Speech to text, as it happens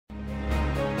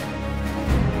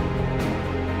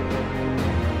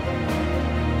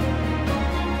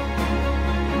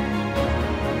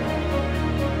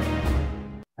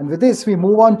And with this, we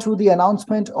move on to the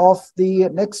announcement of the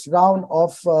next round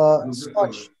of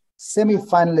SKOCH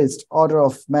semi-finalist order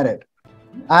of merit.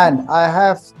 And I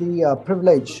have the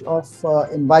privilege of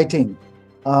inviting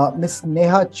Ms.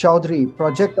 Neha Chaudhary,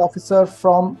 Project Officer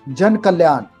from Jan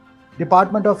Kalyan,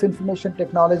 Department of Information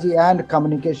Technology and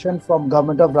Communication from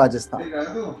Government of Rajasthan.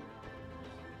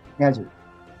 Yeah, ji.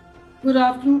 Good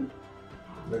afternoon.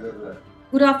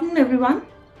 Good afternoon, everyone.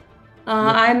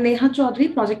 I am Neha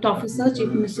Chaudhary, Project Officer, Chief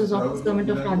Minister's Office, Government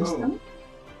of Rajasthan.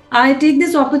 I take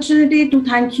this opportunity to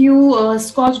thank you,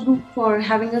 SKOCH Group, for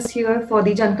having us here for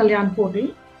the Jan Kalyan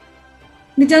portal.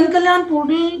 The Jan Kalyan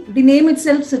portal, the name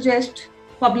itself suggests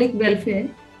public welfare.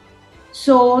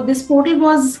 So this portal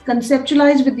was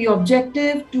conceptualized with the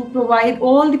objective to provide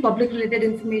all the public related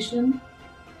information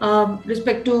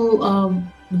respect to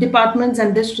departments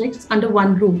and districts under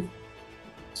one roof.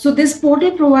 So this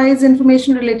portal provides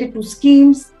information related to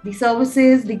schemes, the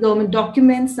services, the government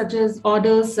documents such as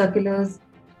orders, circulars,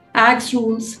 acts,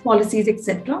 rules, policies,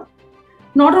 etc.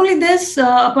 Not only this,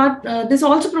 this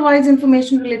also provides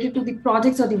information related to the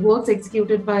projects or the works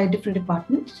executed by different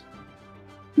departments.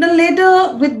 Then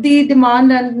later, with the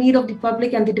demand and need of the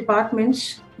public and the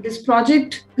departments, this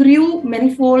project grew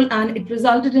manifold and it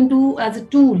resulted into as a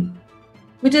tool,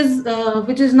 which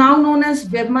is now known as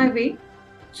Web My Way.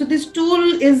 So this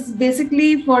tool is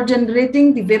basically for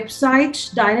generating the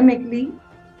websites dynamically.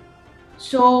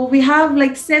 So we have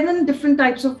like 7 different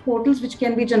types of portals which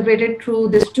can be generated through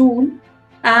this tool.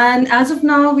 And as of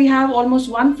now, we have almost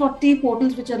 140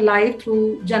 portals which are live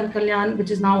through Jan Kalyan,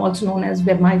 which is now also known as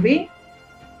Web My Way.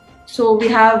 So we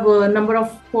have a number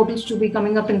of portals to be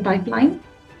coming up in pipeline.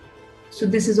 So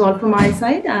this is all from my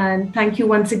side. And thank you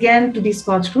once again to the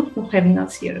SKOCH Group for having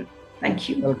us here. Thank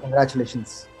you. Well,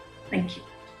 congratulations. Thank you.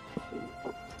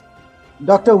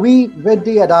 Dr. V.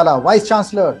 Veddi Adala, Vice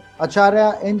Chancellor,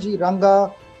 Acharya N.G.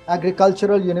 Ranga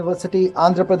Agricultural University,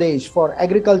 Andhra Pradesh for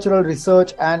Agricultural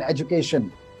Research and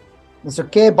Education. Mr.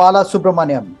 K. Bala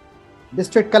Subramaniam,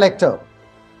 District Collector.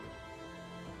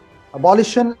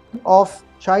 Abolition of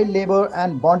Child Labor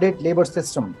and Bonded Labor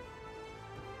System.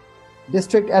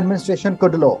 District Administration,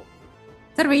 Kudulo.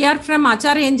 Sir, we are from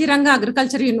Acharya N.G. Ranga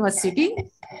Agriculture University.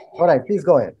 All right, please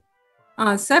go ahead.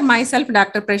 Sir, myself,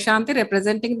 Dr. Prashanti,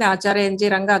 representing the Acharya N.G.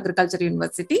 Ranga Agriculture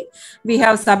University. We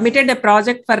have submitted a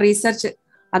project for research,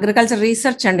 agriculture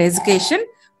research and education.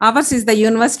 Ours is the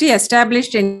university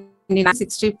established in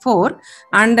 1964,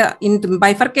 and in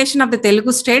bifurcation of the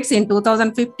Telugu states in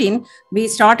 2015, we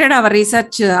started our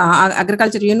research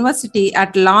agriculture university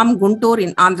at Lam, Guntur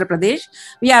in Andhra Pradesh.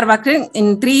 We are working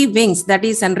in 3 wings, that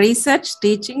is in research,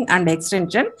 teaching and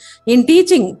extension. In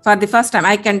teaching, for the first time,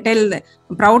 I can tell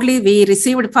proudly, we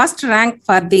received first rank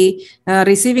for the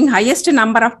receiving highest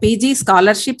number of PG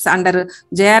scholarships under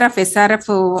JRF, SRF,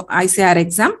 ICR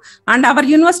exam, and our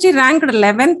university ranked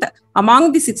 11th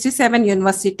among the 67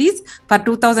 universities for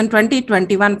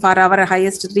 2020-21 for our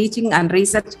highest reaching and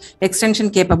research extension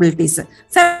capabilities.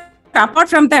 So, apart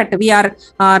from that, we are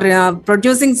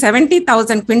producing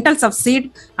 70,000 quintals of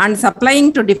seed and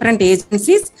supplying to different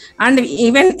agencies. And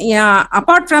even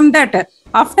apart from that,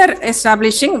 after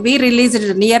establishing, we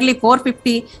released nearly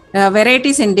 450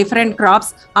 varieties in different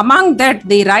crops. Among that,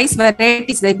 the rice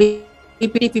varieties, the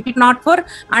BP04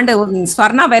 and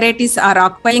Swarna varieties are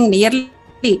occupying nearly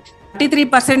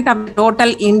 33% of the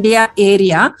total India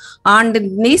area. And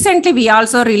recently, we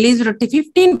also released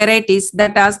 15 varieties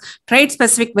that are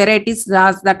trade-specific varieties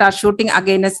that are shooting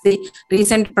against the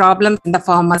recent problems in the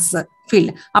farmers'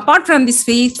 field. Apart from this,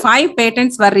 5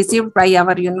 patents were received by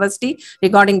our university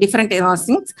regarding different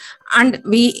things. And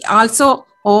we also,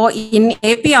 in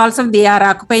AP also, they are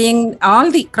occupying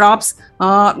all the crops.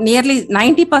 Nearly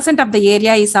 90% of the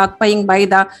area is occupying by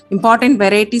the important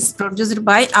varieties produced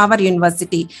by our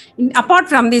university. Apart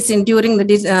from this, during the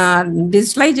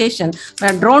digitalization,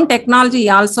 drone technology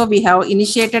also we have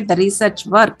initiated the research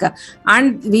work,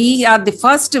 and we are the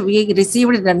first. We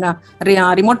received a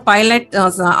remote pilot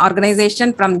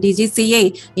organization from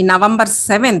DGCA in November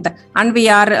 7th, and we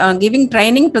are giving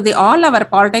training to all our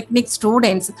polytechnic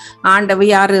students, and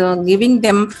we are giving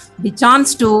them the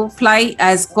chance to fly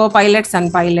as co-pilots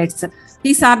and pilots.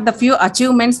 These are the few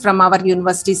achievements from our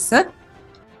universities, sir.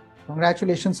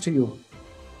 Congratulations to you.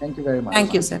 Thank you very much.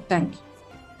 Thank you, sir. Thank you.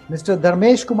 Mr.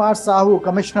 Dharmesh Kumar Sahu,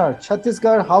 Commissioner,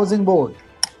 Chhattisgarh Housing Board,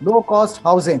 Low Cost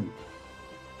Housing.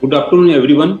 Good afternoon,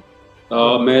 everyone.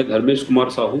 मैं धर्मेश कुमार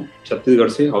साहू छत्तीसगढ़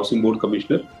से housing board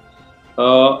commissioner.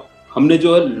 हमने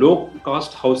जो है लो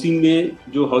cast housing में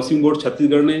जो housing board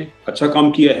Chhattisgarh ने अच्छा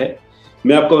काम किया है.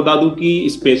 मैं आपको बता दूं कि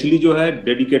स्पेशली जो है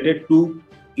dedicated to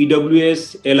EWS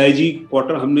LIG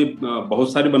quarter हमने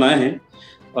बहुत सारे बनाए हैं.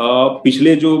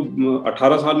 पिछले जो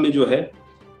 18 साल में जो है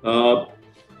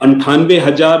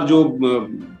 98,000 जो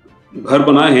घर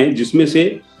बनाए हैं, जिसमें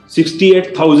से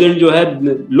 68,000 जो है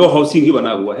लो हाउसिंग ही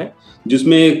बना हुआ है,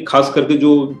 जिसमें खास करके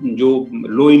जो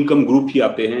लो इनकम ग्रुप ही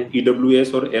आते हैं,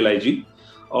 EWS और LIG।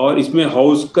 और इसमें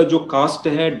हाउस का जो कास्ट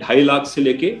है 2.5 लाख से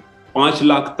लेके 5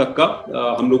 लाख तक का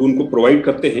हम लोग उनको प्रोवाइड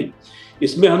करते हैं।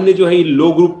 इसमें हमने जो है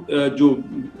लो ग्रुप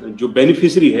जो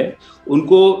बेनिफिशियरी है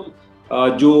उनको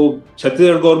जो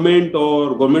छत्तीसगढ़ गवर्नमेंट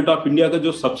और गवर्नमेंट ऑफ इंडिया का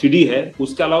जो सब्सिडी है,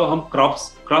 उसके अलावा हम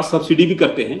क्रॉस सब्सिडी भी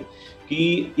करते हैं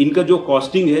कि इनका जो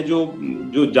कॉस्टिंग है जो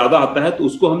ज़्यादा आता है तो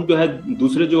उसको हम जो है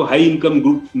दूसरे जो हाई इनकम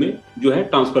ग्रुप में जो है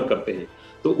ट्रांसफ़र करते हैं,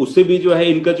 तो उससे भी जो है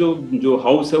इनका जो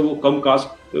हाउस है वो कम कास्ट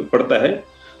पड़ता है।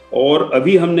 और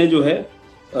अभी हमने जो है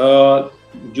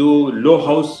जो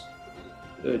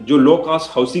लो कास्ट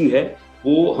हाउसिंग है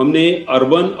वो हमने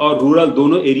अर्बन और रूरल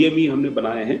दोनों एरिया में हमने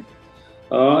बनाए हैं।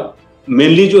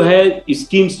 मेनली जो है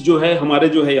स्कीम्स जो है हमारे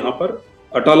जो है यहाँ पर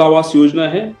अटल आवास योजना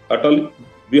है, अटल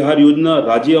बिहार योजना,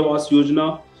 राज्य आवास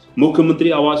योजना, मुख्यमंत्री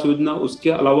आवास योजना, उसके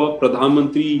अलावा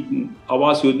प्रधानमंत्री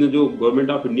आवास योजना जो गवर्नमेंट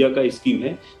ऑफ इंडिया का स्कीम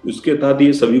है, उसके तहत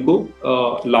ये सभी को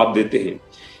लाभ देते हैं।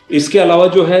 इसके अलावा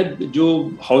जो है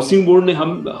जो हाउसिंग बोर्ड ने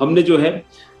हमने जो है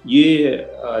ये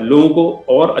लोगों को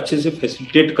और अच्छे से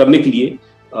फैसिलिटेट करने के लिए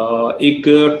एक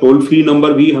टोल फ्री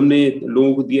नंबर भी हमने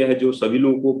लोगों को दिया है, जो सभी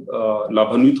लोगों को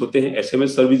लाभान्वित होते हैं।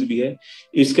 SMS सर्विस भी है।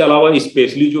 इसके अलावा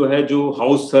स्पेशली जो है जो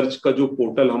हाउस सर्च का जो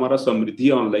पोर्टल हमारा समृद्धि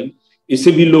ऑनलाइन,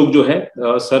 इससे भी लोग जो है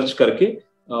सर्च करके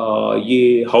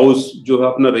ये हाउस जो है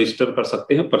अपना रजिस्टर कर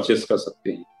सकते हैं, परचेस कर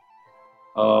सकते हैं।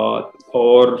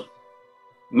 और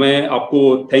मैं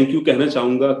आपको थैंक यू कहना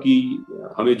चाहूंगा कि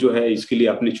हमें जो है इसके लिए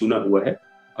आपने चुना हुआ है।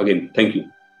 Again thank you.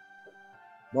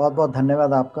 बहुत बहुत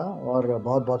धन्यवाद आपका और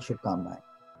बहुत बहुत शुभकामनाएं।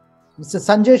 Mister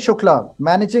Sanjay Shukla,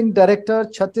 managing director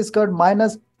Chhattisgarh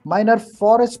minor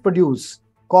forest produce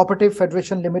cooperative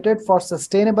federation limited for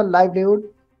sustainable livelihood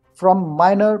from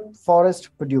minor forest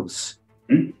produce.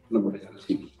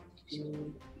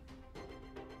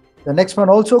 The next one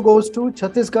also goes to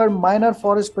Chhattisgarh Minor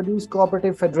Forest Produce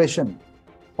Cooperative Federation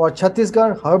for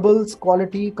Chhattisgarh Herbals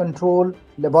Quality Control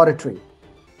Laboratory.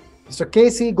 Mr.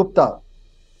 K.C. Gupta,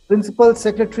 Principal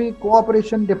Secretary,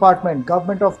 Cooperation Department,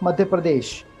 Government of Madhya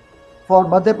Pradesh for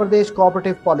Madhya Pradesh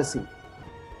Cooperative Policy.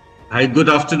 Hi, good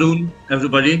afternoon,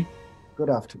 everybody. Good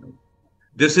afternoon.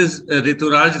 This is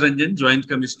Rituraj Ranjan, Joint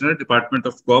Commissioner, Department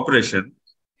of Cooperation.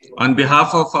 On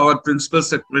behalf of our Principal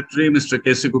Secretary, Mr.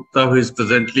 K.C. Gupta, who is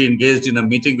presently engaged in a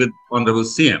meeting with Honorable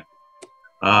CM,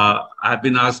 I have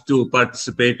been asked to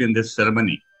participate in this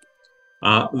ceremony.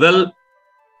 Well,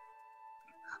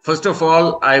 first of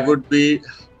all, I would be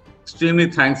extremely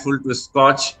thankful to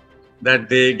SKOCH that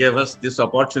they gave us this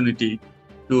opportunity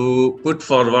to put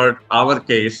forward our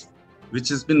case, which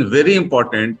has been very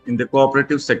important in the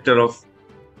cooperative sector of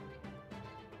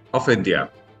India,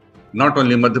 not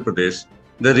only Madhya Pradesh.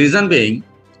 The reason being,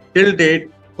 till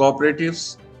date,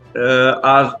 cooperatives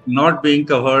are not being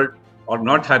covered or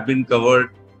not have been covered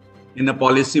in a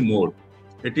policy mode.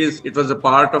 It was a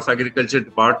part of Agriculture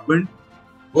Department,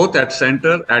 both at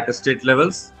center, at state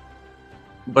levels.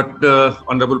 But the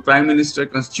Honorable Prime Minister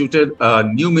constituted a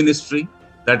new ministry,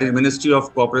 that is Ministry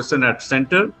of Cooperation at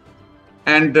center.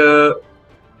 And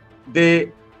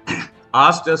they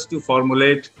asked us to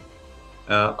formulate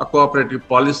a cooperative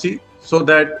policy so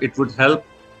that it would help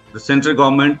the central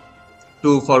government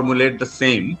to formulate the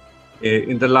same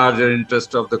in the larger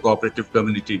interest of the cooperative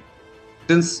community.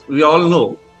 Since we all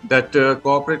know that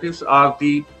cooperatives are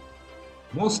the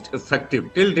most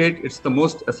effective, till date, it's the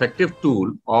most effective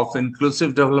tool of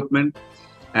inclusive development,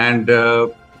 and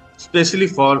especially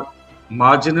for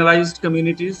marginalized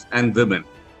communities and women.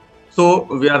 So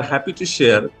we are happy to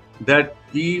share that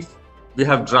we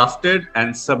have drafted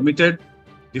and submitted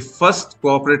the first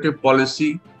cooperative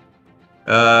policy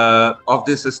of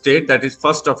this state, that is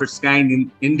first of its kind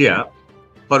in India,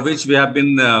 for which we have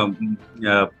been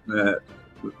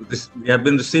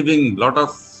receiving a lot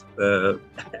of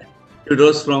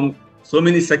kudos from so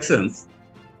many sections,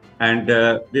 and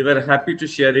we were happy to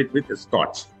share it with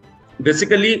SKOCH.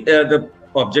 Basically, the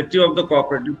objective of the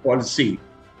cooperative policy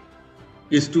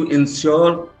is to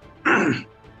ensure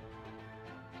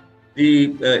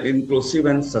the inclusive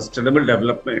and sustainable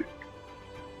development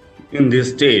in the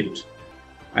state.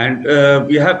 And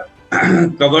we have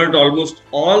covered almost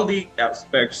all the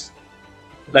aspects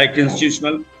like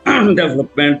institutional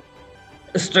development,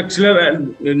 structural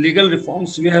and legal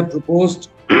reforms. We have proposed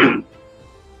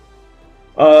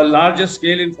a larger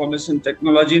scale information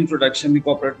technology introduction in the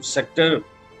cooperative sector,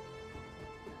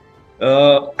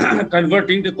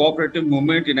 converting the cooperative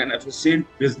movement in an efficient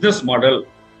business model,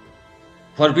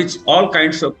 for which all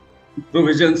kinds of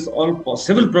provisions, all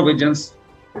possible provisions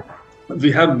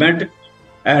we have met,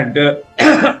 and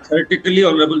particularly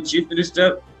Honorable Chief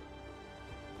Minister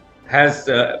has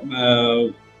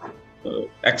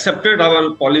accepted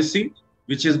our policy,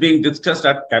 which is being discussed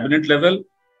at cabinet level.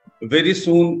 Very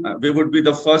soon, we would be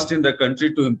the first in the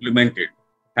country to implement it.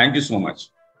 Thank you so much.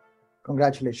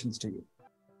 Congratulations to you.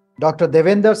 Dr.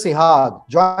 Devender Sihag,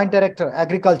 Joint Director,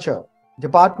 Agriculture,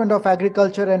 Department of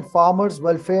Agriculture and Farmers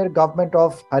Welfare, Government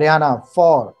of Haryana,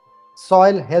 for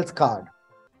Soil Health Card.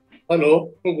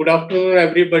 Hello, good afternoon,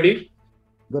 everybody.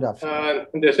 Good afternoon.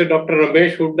 This is Dr.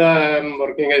 Ramesh Hooda. I am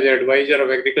working as advisor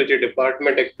of Agriculture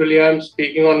Department. Actually, I am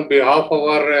speaking on behalf of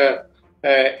our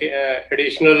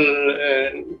additional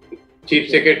Chief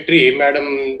Secretary,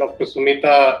 Madam Dr.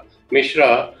 Sumita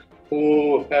Mishra,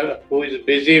 who is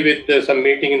busy with some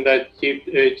meeting in the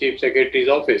Chief Secretary's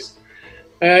office.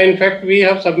 In fact, we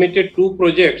have submitted 2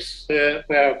 projects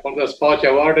for the SKOCH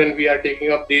Award, and we are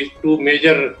taking up these 2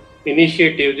 major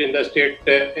initiatives in the state,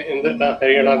 in the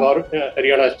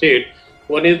Haryana state.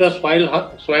 One is the soil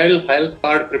health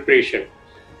card preparation.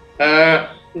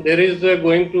 There is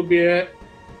going to be a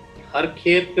Har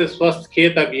Khet Swasth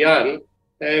Khet Abhiyan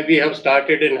we have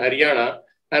started in Haryana,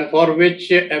 and for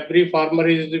which every farmer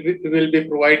will be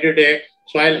provided a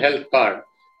soil health card.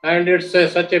 And it's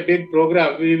such a big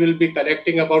program. We will be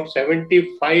collecting about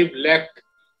 75 lakh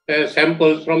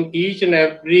samples from each and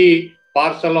every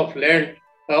parcel of land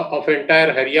of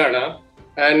entire Haryana,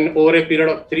 and over a period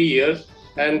of 3 years.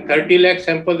 And 30 lakh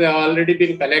samples have already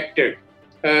been collected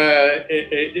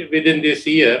within this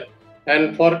year.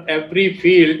 And for every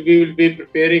field, we will be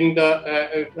preparing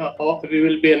we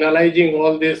will be analyzing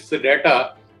all this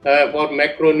data for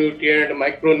macronutrient,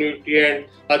 micronutrient,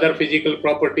 other physical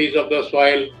properties of the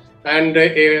soil, and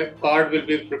a card will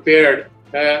be prepared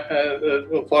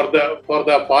for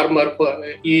the farmer.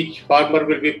 Each farmer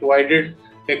will be provided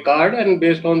a card, and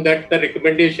based on that, the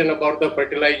recommendation about the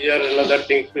fertilizer and other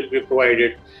things will be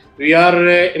provided. We are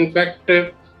in fact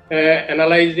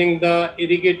analyzing the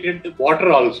irrigated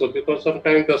water also, because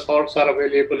sometimes the salts are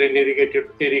available in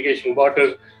irrigation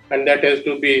waters, and that has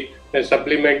to be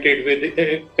supplemented with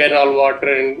canal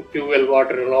water and tube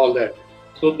water and all that.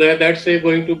 So that's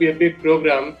going to be a big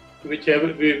program which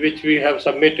we have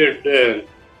submitted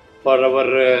for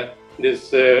our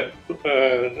this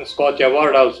SKOCH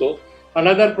Award also.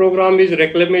 Another program is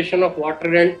reclamation of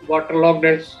water and waterlogged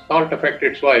and salt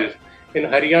affected soils. In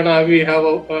Haryana, we have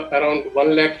around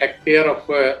 1 lakh hectare of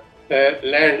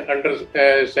land under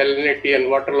salinity and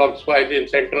waterlogged soils in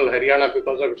central Haryana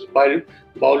because of its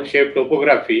bowl-shaped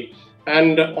topography.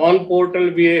 And on portal,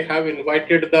 we have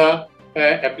invited the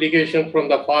applications from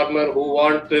the farmer who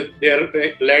want their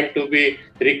land to be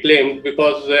reclaimed,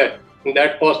 because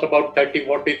that cost about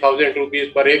 30,000-40,000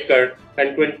 rupees per acre,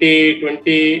 and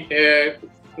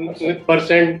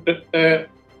 20%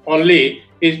 only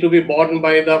is to be borne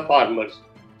by the farmers.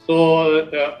 So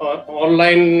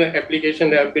online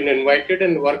application have been invited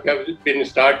and work has been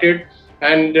started,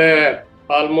 and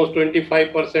almost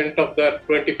 25% of the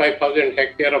 25,000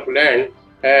 hectare of land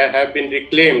have been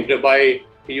reclaimed by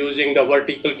using the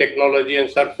vertical technology and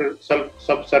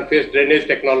subsurface drainage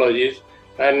technologies,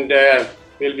 and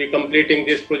we'll be completing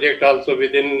this project also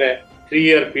within a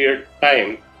 3-year period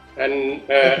time. And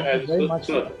thank you very much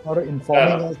for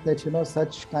informing us that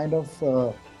such kind of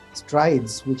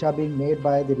strides which are being made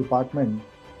by the department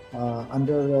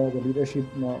under the leadership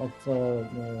of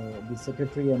the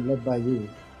secretary and led by you.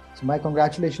 So my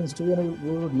congratulations to you.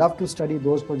 We would love to study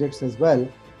those projects as well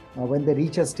when they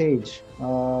reach a stage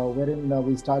wherein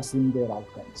we start seeing their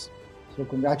outcomes. So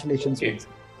congratulations. Okay.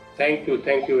 Thank you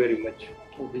very much.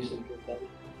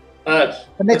 The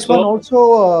next one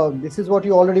also, this is what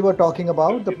you already were talking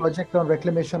about, the project on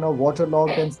reclamation of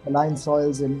waterlogged and saline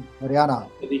soils in Haryana.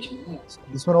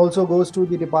 This one also goes to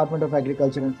the Department of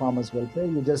Agriculture and Farmers Welfare.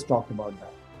 You just talked about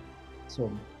that. So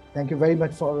thank you very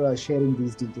much for sharing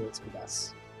these details with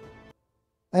us.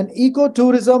 An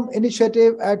eco-tourism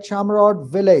initiative at Shamrod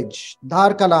Village,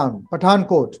 Dhar Kalan,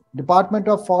 Pathankot, Department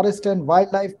of Forest and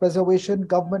Wildlife Preservation,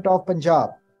 Government of Punjab.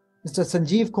 Mr.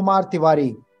 Sanjeev Kumar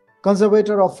Tiwari,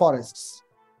 Conservator of Forests.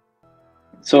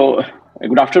 So,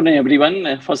 good afternoon,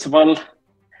 everyone. First of all,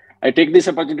 I take this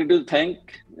opportunity to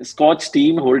thank SKOCH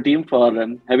team, whole team, for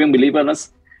having believed in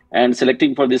us and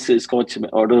selecting for this SKOCH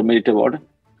Order Merit Award.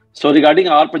 So, regarding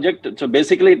our project, so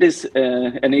basically it is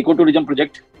an ecotourism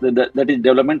project that is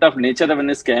development of nature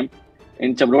awareness camp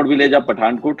in Shamrod village of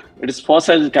Pathankot. It is first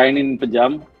as its kind in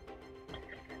Punjab.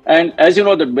 And as you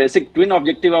know, the basic twin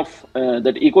objective of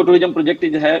that ecotourism project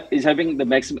is having the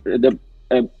maximum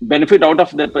benefit out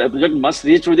of the project must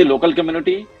reach to the local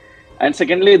community and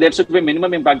secondly, there should be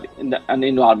minimum impact on the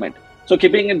environment. So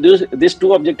keeping these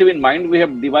two objectives in mind, we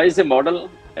have devised a model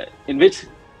in which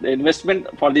the investment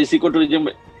for this ecotourism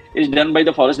is done by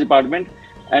the forest department.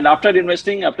 And after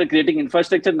investing, after creating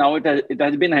infrastructure, now it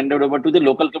has been handed over to the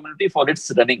local community for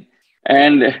its running.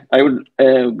 And I would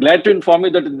glad to inform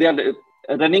you that they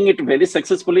are running it very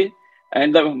successfully.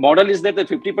 And the model is that the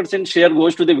 50% share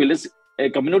goes to the village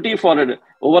community for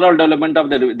overall development of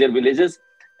their villages,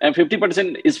 and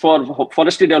 50% is for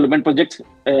forestry development projects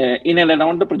in and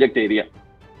around the project area.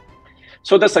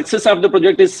 So the success of the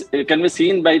project can be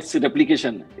seen by its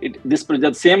replication. This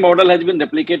project, same model has been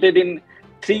replicated in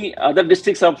 3 other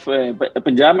districts of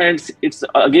Punjab, and it's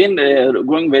again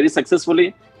going very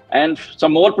successfully. And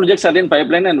some more projects are in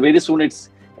pipeline, and very soon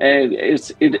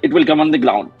it will come on the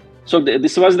ground. So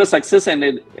this was the success,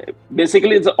 and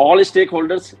basically it's all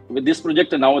stakeholders with this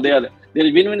project. And now there is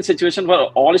a win-win situation for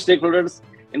all stakeholders,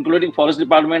 including forest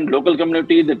department, local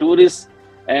community, the tourists,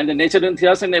 and the nature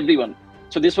enthusiasts, and everyone.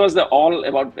 So this was all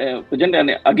about project.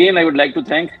 And again, I would like to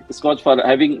thank SKOCH for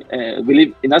having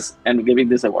believed in us and giving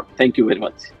this award. Thank you very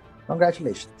much.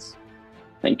 Congratulations.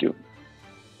 Thank you.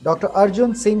 Dr.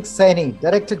 Arjun Singh Saini,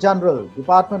 Director General,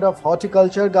 Department of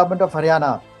Horticulture, Government of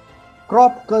Haryana,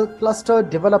 Crop Cluster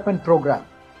Development Program.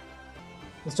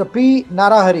 Mr. P.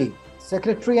 Narahari,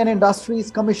 Secretary and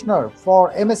Industries Commissioner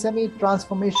for MSME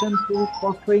Transformation to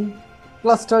Fostering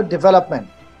Cluster Development,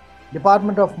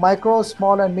 Department of Micro,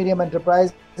 Small and Medium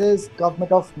Enterprises,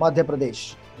 Government of Madhya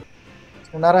Pradesh.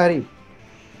 Mr. Narahari,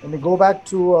 let me go back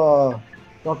to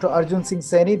Dr. Arjun Singh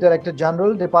Saini, Director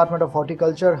General, Department of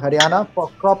Horticulture, Haryana, for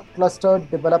Crop Cluster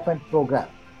Development Program.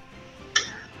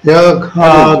 Yeah,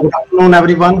 good afternoon,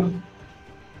 everyone.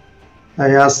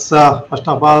 Yes, first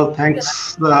of all,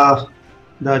 thanks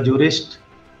the jurist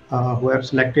who have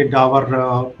selected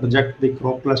our project, the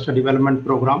Crop Cluster Development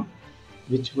Program,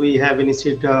 which we have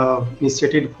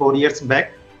initiated 4 years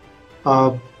back.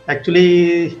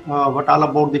 Actually, what all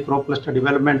about the crop cluster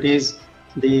development is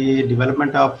the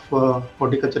development of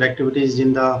horticulture activities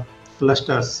in the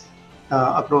clusters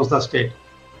across the state.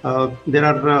 There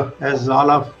are, as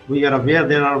all of we are aware,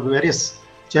 there are various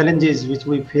challenges which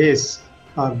we face.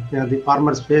 The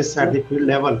farmers face at the field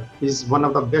level is one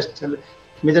of the best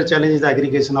major challenges, the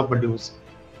aggregation of produce.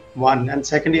 One, and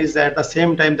second is at the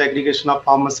same time the aggregation of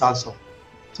farmers also,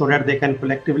 so that they can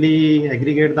collectively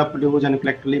aggregate the produce and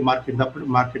collectively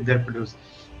market their produce.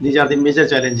 These are the major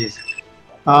challenges.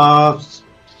 On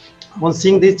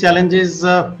seeing these challenges,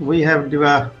 we have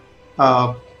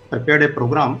prepared a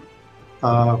program.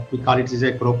 We call it as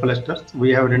a crop clusters.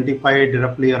 We have identified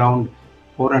roughly around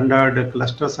 400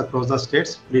 clusters across the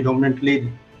states,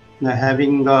 predominantly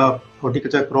having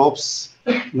horticulture crops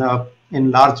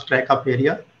in large tract of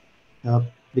area,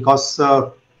 because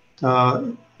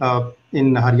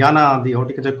in Haryana, the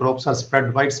horticulture crops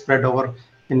are widespread over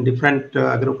in different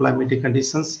agroclimatic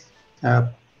conditions.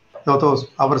 So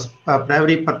our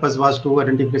primary purpose was to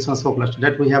identification of cluster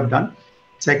that we have done.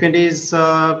 Second is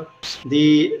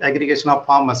the aggregation of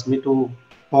farmers, to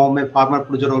form a farmer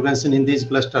producer organization in these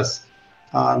clusters.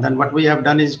 Then what we have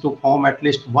done is to form at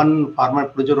least one farmer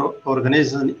producer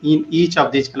organization in each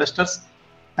of these clusters.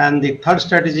 And the third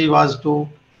strategy was to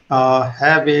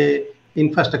have a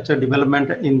infrastructure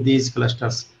development in these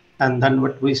clusters. And then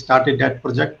what we started that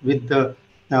project with the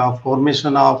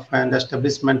formation of and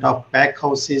establishment of pack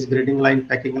houses, grading line,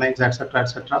 packing lines,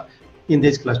 etc., in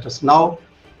these clusters. Now,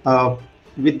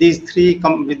 with these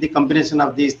with the combination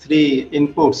of these 3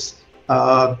 inputs,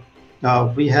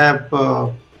 we have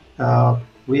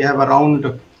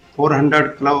around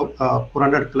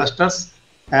 400 clusters,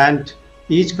 and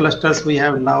each clusters we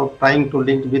have now trying to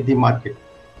link with the market.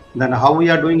 Then how we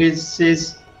are doing is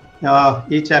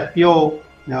each FPO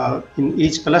in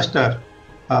each cluster,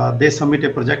 they submit a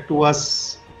project to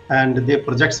us, and their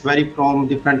projects vary from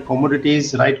different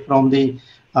commodities, right from the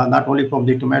not only from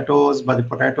the tomatoes, but the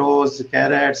potatoes,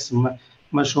 carrots,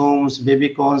 mushrooms, baby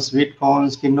corns, sweet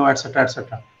corns, quinoa,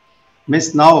 etc.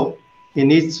 Means now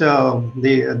in each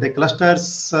the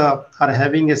clusters are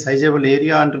having a sizable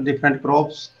area under different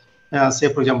crops.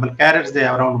 Say for example, carrots, they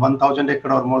have around 1,000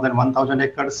 acres or more than 1,000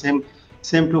 acres.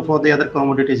 Same true for the other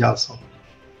commodities also.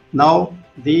 Now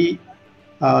these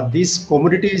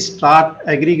commodities start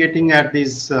aggregating at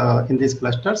these in these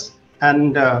clusters,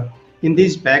 and in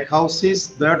these pack houses,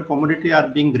 that commodity are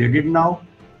being graded now,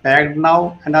 packed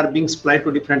now, and are being supplied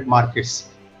to different markets.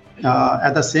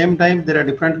 At the same time, there are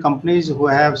different companies who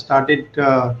have started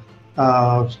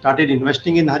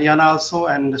investing in Haryana also,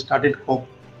 and started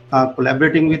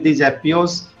collaborating with these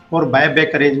FPOs for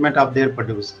buyback arrangement of their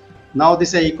produce. Now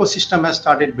this ecosystem has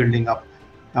started building up.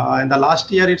 In the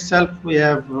last year itself, we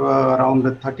have around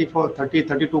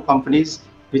 32 companies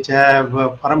which have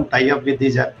firm tie-up with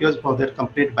these FPOs for their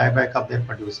complete buyback of their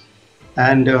produce.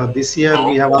 And this year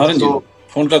we have also...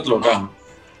 And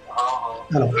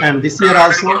this year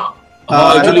also...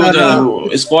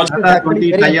 it's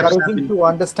actually very encouraging to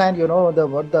understand,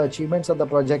 what the achievements of the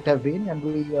project have been, and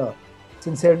we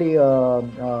sincerely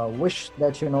wish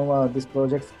that, this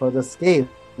project further scales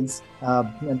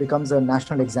and becomes a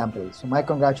national example. So my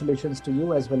congratulations to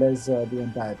you as well as the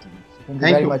entire team. So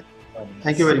thank you very much.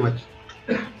 Thank you very much.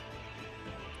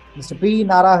 Mr. P.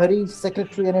 Narahari,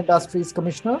 Secretary and Industries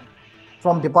Commissioner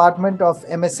from Department of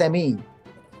MSME,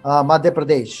 Madhya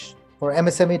Pradesh, for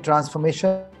MSME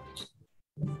transformation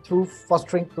through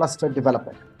fostering cluster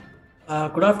development.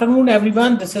 Good afternoon,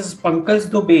 everyone. This is Pankaj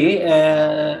Dubey.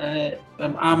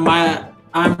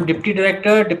 I'm Deputy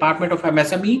Director, Department of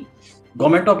MSME,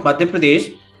 Government of Madhya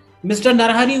Pradesh. Mr.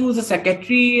 Narahari, who is the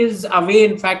Secretary, is away.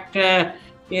 In fact,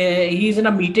 he's in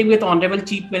a meeting with Honorable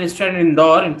Chief Minister in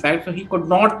Indore. In fact, so he could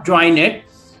not join it.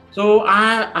 So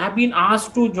I have been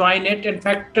asked to join it. In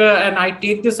fact, and I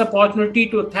take this opportunity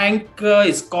to thank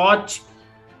SKOCH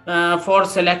for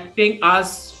selecting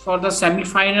us for the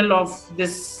semi-final of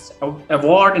this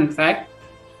award, in fact.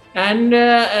 And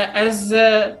as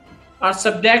our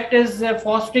subject is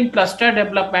fostering cluster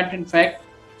development, in fact.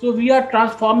 So we are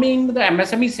transforming the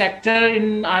MSME sector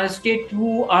in our state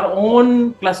through our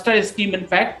own cluster scheme, in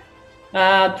fact,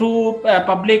 through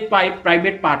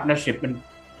public-private partnership. And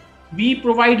we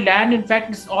provide land, in fact,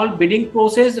 it's all bidding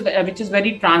process, which is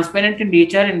very transparent in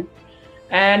nature.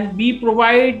 And we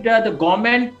provide the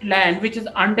government land, which is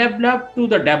undeveloped, to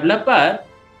the developer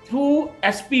through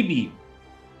SPB.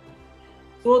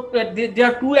 So there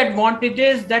are two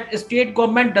advantages: that state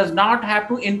government does not have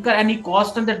to incur any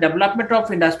cost on the development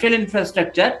of industrial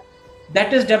infrastructure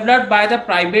that is developed by the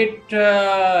private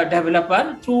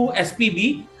developer through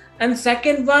SPB. And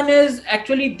second one is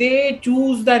actually they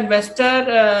choose the investor,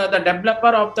 the developer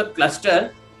of the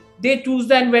cluster. They choose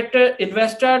the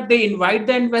investor, they invite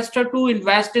the investor to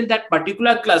invest in that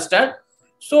particular cluster.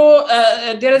 So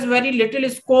there is very little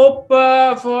scope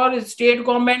for state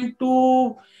government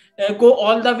to go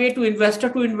all the way to investor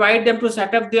to invite them to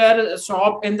set up their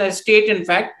shop in the state. In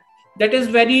fact, that is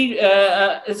very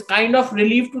is kind of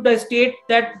relief to the state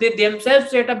that they themselves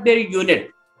set up their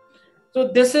unit. So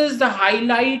this is the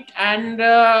highlight, and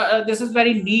this is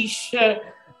very niche.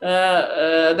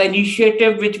 The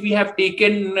initiative which we have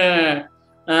taken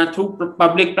through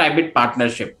public-private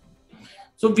partnership.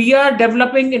 So we are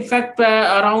developing, in fact,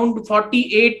 around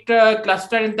 48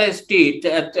 cluster in the state,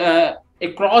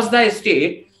 across the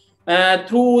state,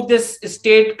 through this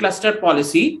state cluster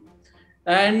policy.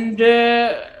 And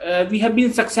we have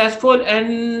been successful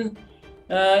in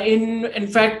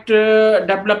fact,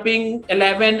 developing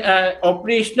 11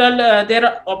 operational, there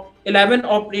are 11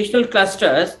 operational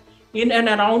clusters in and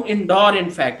around Indore, in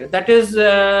fact. That is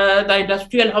the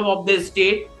industrial hub of the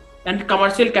state and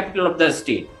commercial capital of the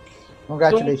state.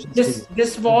 Congratulations. So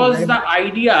this was the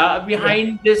idea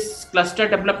behind this cluster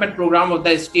development program of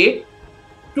the state,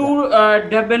 to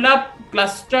develop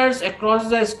clusters across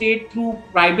the state through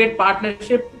private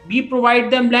partnership. We provide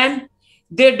them land,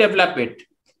 they develop it.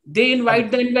 They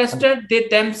invite the investor, they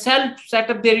themselves set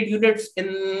up their units in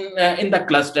the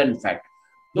cluster, in fact.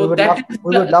 So that is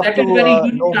a very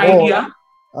unique idea.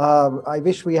 I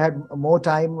wish we had more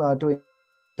time to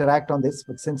interact on this,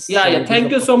 but since... Yeah, thank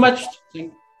you so much.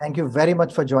 Thank you very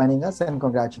much for joining us, and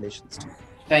congratulations to you.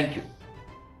 Thank you.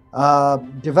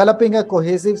 Developing a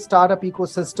cohesive startup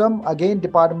ecosystem, again,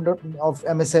 Department of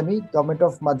MSME, Government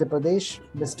of Madhya Pradesh,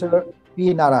 Mr.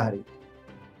 P. Narahari.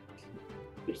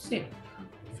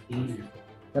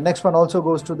 The next one also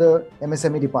goes to the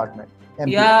MSME department.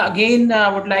 MP. Yeah, again,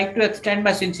 I would like to extend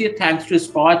my sincere thanks to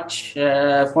SKOCH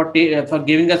for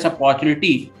giving us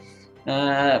opportunity.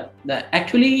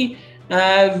 Actually,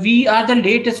 we are the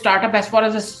latest startup as far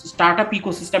as the startup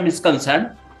ecosystem is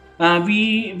concerned.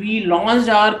 We launched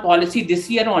our policy this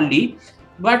year only,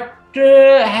 but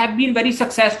have been very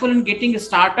successful in getting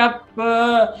startup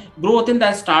growth in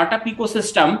the startup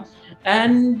ecosystem.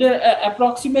 And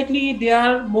approximately there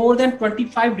are more than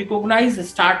 25 recognized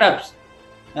startups.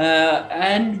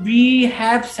 And we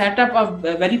have set up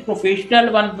a very professional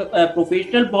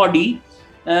body,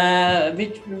 in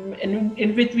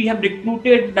which we have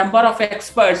recruited number of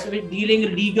experts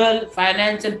dealing legal,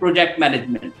 finance, and project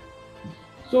management.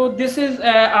 So this is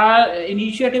our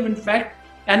initiative, in fact,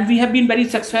 and we have been very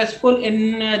successful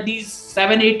in these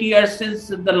 7-8 years since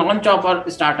the launch of our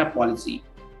startup policy.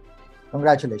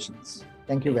 Congratulations.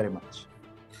 Thank you very much.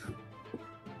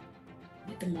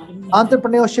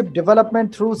 Entrepreneurship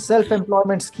development through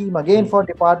self-employment scheme, again for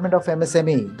Department of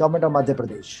MSME, Government of Madhya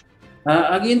Pradesh.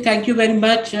 Again, thank you very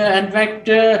much. In fact,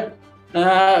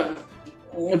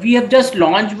 we have just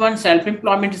launched one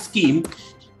self-employment scheme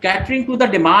catering to the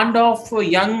demand of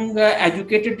young,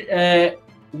 educated,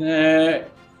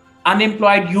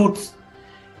 unemployed youths.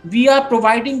 We are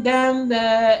providing them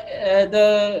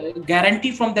the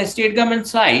guarantee from the state government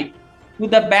side to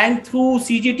the bank through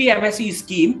CGT MSE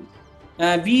scheme.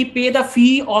 We pay the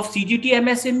fee of CGT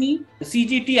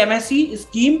MSE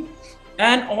scheme,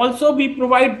 and also we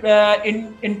provide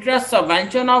interest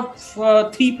subvention of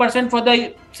 3% for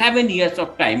the 7 years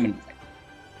of time. In fact.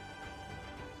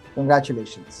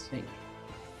 Congratulations. Thank you.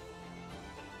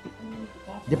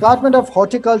 Department of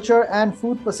Horticulture and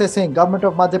Food Processing, Government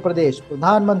of Madhya Pradesh,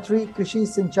 Pradhan Mantri Krishi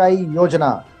Sinchai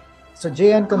Yojana, Sir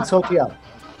J.N. Consortia,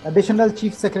 Additional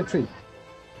Chief Secretary.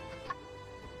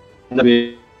 And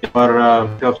I'm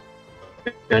Dr.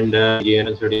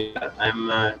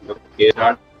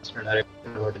 K.R. Director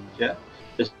of Horticulture.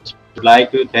 Just would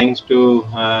like to thanks to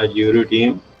Euro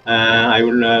team. I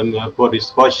will for the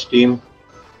SKOCH team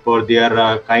for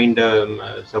their kind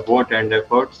support and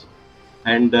efforts.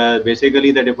 And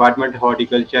basically, the Department of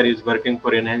Horticulture is working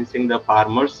for enhancing the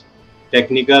farmers'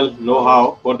 technical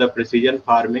know-how for the precision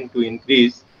farming to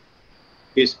increase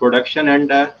his production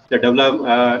and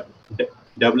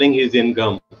doubling his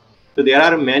income. So there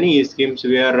are many schemes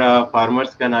where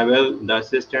farmers can avail the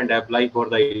assistance apply for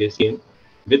the scheme.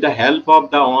 With the help of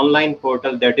the online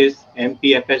portal, that is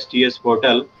MPFSTS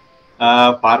portal,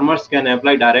 farmers can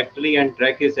apply directly and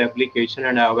track his application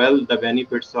and avail the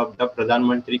benefits of the Pradhan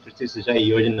Mantri Krishi Sinchai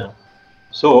Yojana.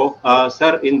 So,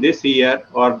 sir, in this year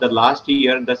or the last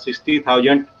year, the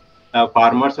 60,000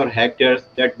 farmers or hectares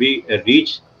that we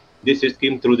reach this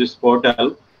scheme through this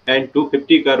portal, and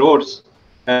 250 crores,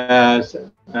 that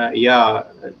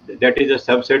is a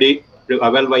subsidy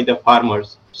available by the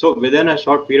farmers. So, within a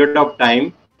short period of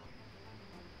time,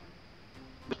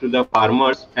 to the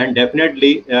farmers, and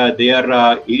definitely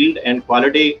their yield and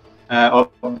quality of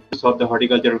the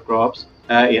horticultural crops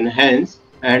enhance,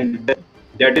 and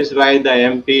that is why the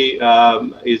MP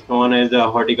is known as the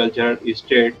horticulture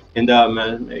state in the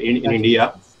in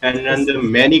India, and the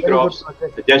many crops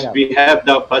just we have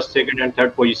the first, second, and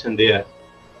third position there.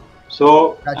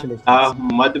 So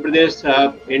Madhya Pradesh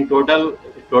in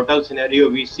total scenario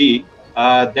we see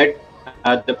that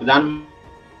the Pradhan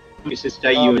Please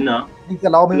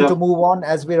allow me to move on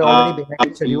as we're already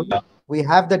behind schedule. We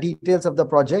have the details of the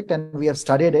project and we have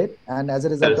studied it, and as a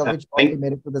result of which we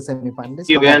made it to the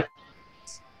semi-finalists.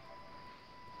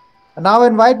 Now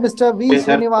invite Mr. V.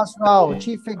 Srinivas Rao,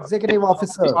 Chief Executive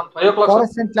Officer,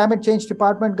 Forest and Climate Change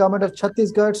Department, Government of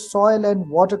Chhattisgarh, Soil and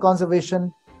Water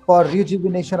Conservation for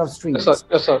Rejuvenation of Streams. Yes, sir.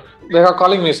 Yes, sir. They are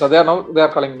calling me, sir. They are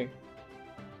calling me.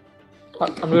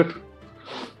 Unmute.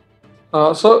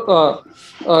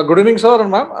 Good evening, sir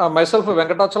and ma'am. Myself,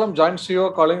 Venkatachalam, Joint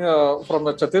CEO, calling from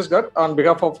Chhattisgarh on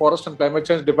behalf of Forest and Climate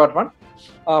Change Department.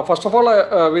 First of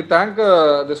all, we thank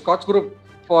the SKOCH Group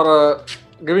for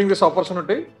giving this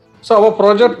opportunity. So, our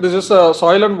project, this is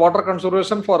soil and water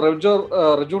conservation for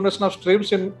rejuvenation of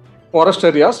streams in forest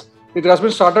areas. It has been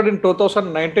started in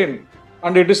 2019,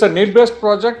 and it is a need-based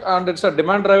project and it's a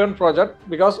demand-driven project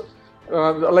because,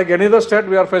 like any other state,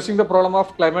 we are facing the problem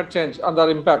of climate change and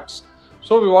their impacts.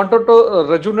 So we wanted to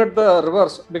rejuvenate the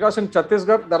rivers because in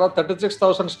Chhattisgarh there are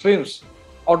 36,000 streams,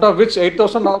 out of which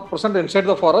 8,000% inside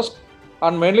the forest,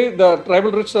 and mainly the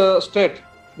tribal rich state,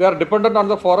 they are dependent on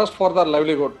the forest for their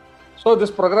livelihood. So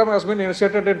this program has been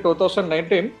initiated in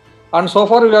 2019, and so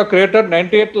far we have created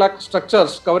 98 lakh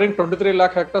structures covering 23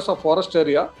 lakh hectares of forest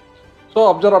area. So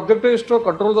our objective is to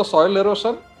control the soil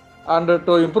erosion and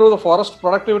to improve the forest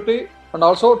productivity, and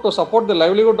also to support the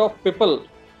livelihood of people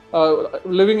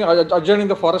living adjoining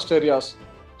the forest areas.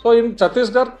 So in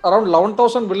Chhattisgarh, around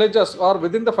 11,000 villages are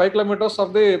within the 5 kilometers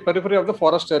of the periphery of the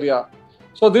forest area.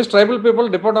 So these tribal people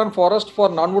depend on forest for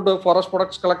non-wood forest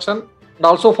products collection and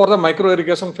also for the micro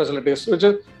irrigation facilities, which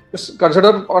is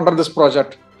considered under this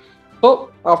project.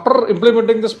 So after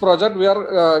implementing this project, we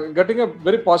are getting a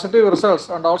very positive results,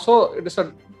 and also it is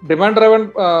a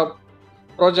demand-driven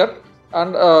project.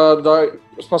 And the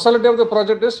specialty of the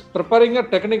project is preparing a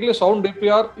technically sound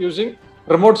DPR using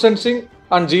remote sensing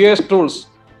and GIS tools.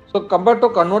 So compared to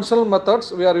conventional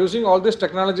methods, we are using all these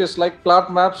technologies like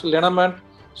plot maps, lineament,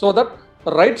 so that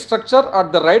the right structure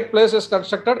at the right place is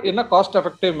constructed in a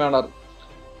cost-effective manner.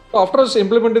 So after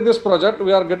implementing this project,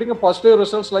 we are getting a positive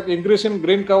results like increase in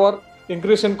green cover,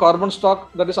 increase in carbon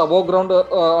stock, that is above ground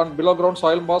and below ground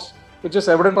soil mass, which is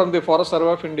evident from the Forest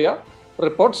Survey of India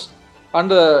reports,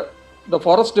 and the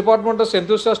forest department is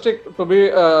enthusiastic to be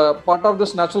part of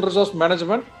this natural resource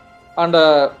management, and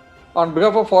on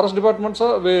behalf of forest department,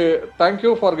 sir, we thank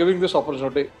you for giving this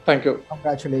opportunity. Thank you.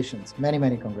 Congratulations. Many,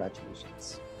 many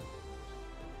congratulations.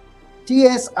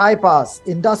 TSI Pass,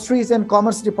 Industries and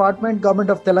Commerce Department, Government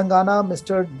of Telangana,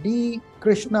 Mr. D.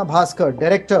 Krishna Bhaskar,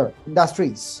 Director,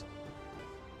 Industries.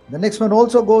 The next one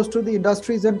also goes to the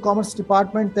Industries and Commerce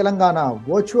Department, Telangana,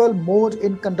 virtual mode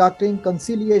in conducting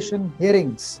conciliation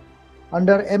hearings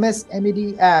under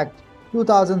MSMED Act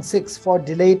 2006 for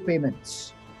delayed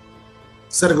payments.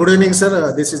 Sir, good evening,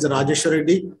 sir. This is Rajeshwar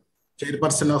Reddy,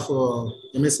 Chairperson of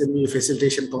MSME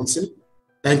Facilitation Council.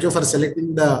 Thank you for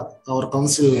selecting our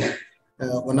council,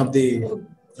 one of the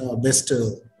best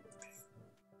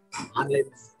online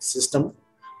system.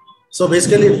 So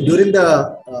basically, during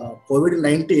the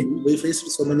COVID-19, we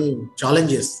faced so many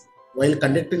challenges while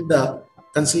conducting the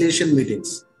conciliation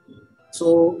meetings.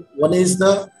 So one is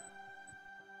the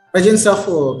presence of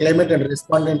claimant and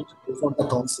respondent before the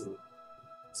council.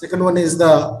 Second one is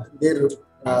their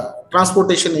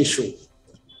transportation issue.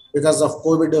 Because of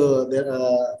COVID,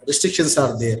 restrictions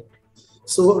are there.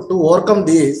 So to overcome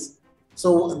these,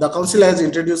 so the council has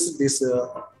introduced this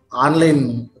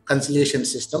online conciliation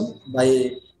system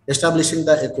by establishing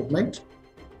the equipment.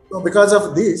 So because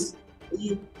of this,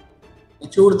 we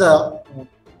achieved the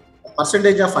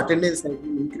percentage of attendance has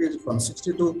been increased from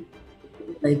 60 to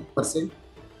 90%.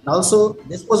 And also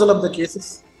disposal of the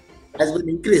cases has been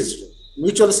increased.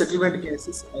 Mutual settlement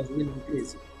cases has been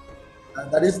increased.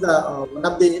 That is the one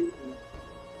of the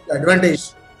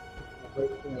advantage of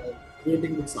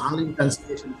creating this online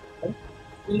conciliation system.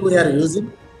 Still we are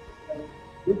using.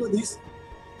 Due to this,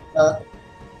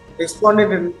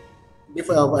 respondent in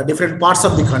different parts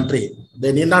of the country,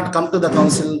 they need not come to the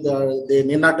council. They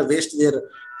need not waste their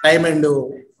time and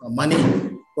money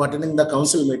to attending the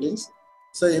council meetings.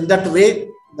 So in that way,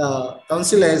 the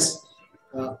council has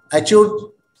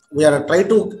achieved. We are trying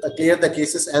to clear the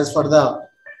cases as per the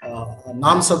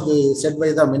norms of set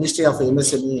by the Ministry of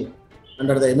MSME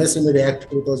under the MSME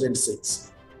Act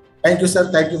 2006. Thank you,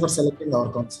 sir. Thank you for selecting our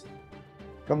council.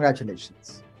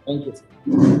 Congratulations. Thank you, sir.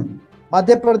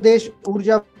 Madhya Pradesh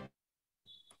Urja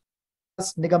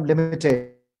Nigam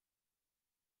Limited.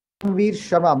 Veer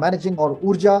Sharma, Managing or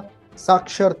Urja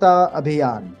Saksharta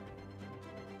Abhiyan.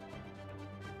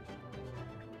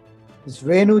 Ms.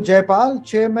 Renu Jaipal,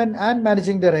 Chairman and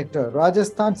Managing Director,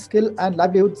 Rajasthan Skill and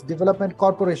Livelihoods Development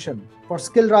Corporation for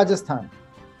Skill Rajasthan.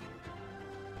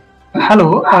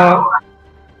 Hello.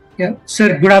 Yeah,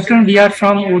 sir, good afternoon. We are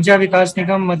from Urja Vikas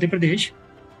Nigam, Madhya Pradesh.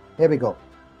 Here we go.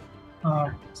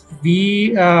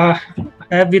 We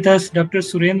have with us Dr.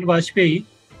 Surendra Vajpayee.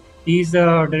 He is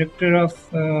the Director of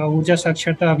Urja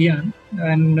Saksharta Abhiyan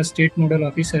and the State Nodal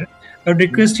Officer. I would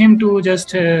request him to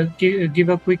just give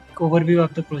a quick overview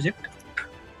of the project.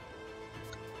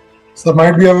 So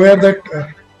might be aware that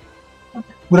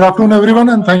good afternoon everyone,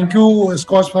 and thank you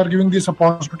SKOCH for giving this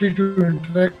opportunity to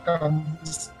interact on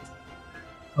this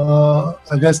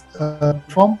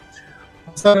platform.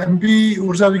 Sir, MP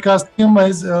Urja Vikas team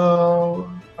has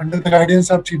under the guidance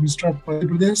of Chief Minister of Madhya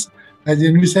Pradesh has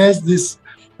envisaged this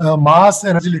mass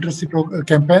energy literacy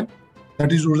campaign,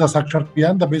 that is Urja Saksharta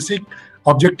Abhiyan. The basic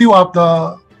objective of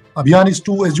the Abhiyan is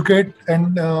to educate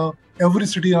and every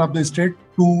citizen of the state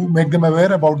to make them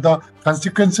aware about the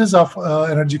consequences of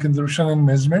energy consumption and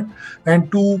management, and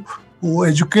to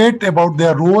educate about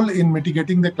their role in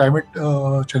mitigating the climate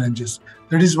challenges.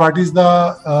 That is what is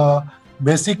the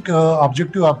basic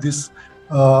objective of this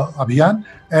Abhiyan,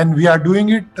 and we are doing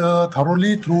it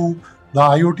thoroughly through the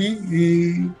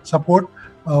IoT support,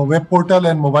 web portal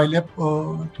and mobile app,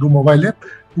 through mobile app,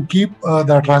 to keep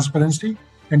the transparency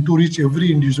and to reach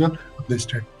every individual of the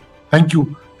state. Thank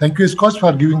you. Thank you, SKOCH,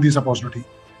 for giving this opportunity.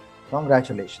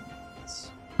 Congratulations.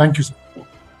 Thank you, sir.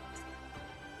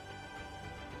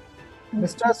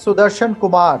 Mr. Sudarshan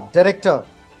Kumar, Director,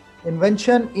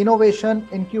 Invention, Innovation,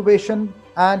 Incubation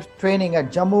and Training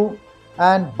at Jammu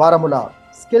and Baramulla,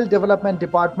 Skill Development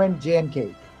Department,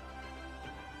 J&K.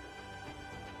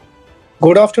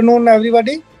 Good afternoon,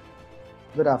 everybody.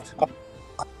 Good afternoon.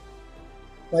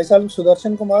 Myself,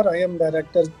 Sudarshan Kumar. I am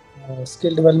Director,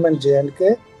 Skill Development,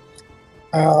 J&K.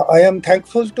 I am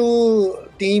thankful to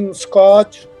Team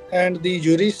SKOCH and the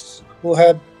jurists who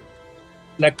have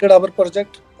selected our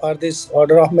project for this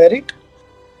order of merit.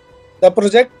 The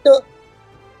project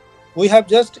we have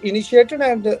just initiated,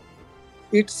 and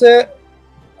it's a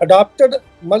adopted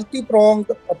multi-pronged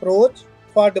approach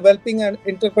for developing an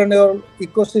entrepreneurial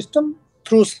ecosystem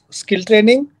through skill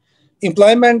training,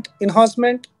 employment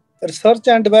enhancement, research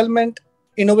and development,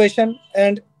 innovation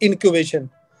and incubation.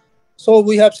 So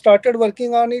we have started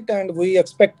working on it, and we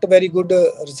expect very good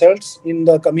results in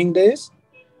the coming days.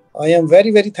 I am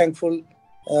very, very thankful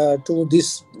to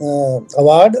this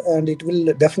award, and it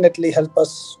will definitely help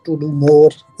us to do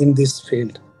more in this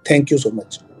field. Thank you so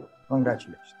much.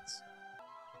 Congratulations.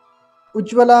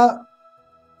 Ujjwala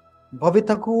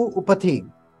Bhavitaku Upathi,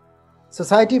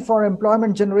 Society for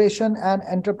Employment Generation and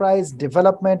Enterprise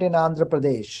Development in Andhra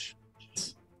Pradesh.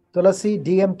 Tulasi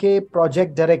DMK,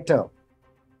 Project Director.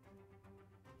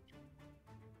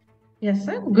 Yes,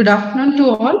 sir. Good afternoon to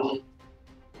all.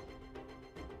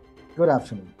 Good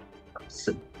afternoon.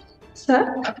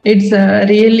 Sir, it's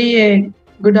really a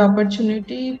good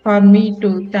opportunity for me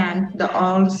to thank the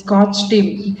all SKOCH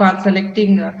team for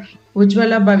selecting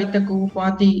Ujjwala Bhavitaku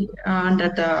Upathi under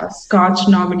the SKOCH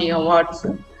Nominee Awards.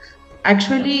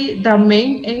 Actually, the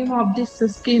main aim of this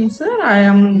scheme, sir, I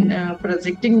am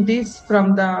projecting this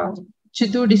from the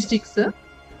Chittoor district, sir.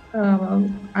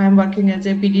 I am working as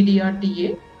a PDDR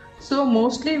TA. So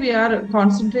mostly we are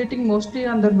concentrating mostly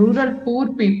on the rural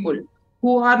poor people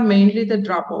who are mainly the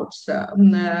dropouts.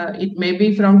 It may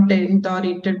be from 10th or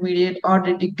intermediate or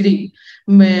the degree,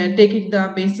 taking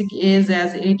the basic age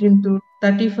as 18 to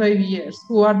 35 years,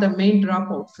 who are the main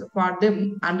dropouts. For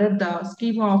them, under the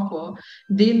scheme of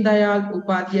Deen Dayal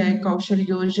Upadhyay Kaushal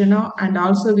Yojana, and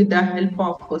also with the help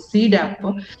of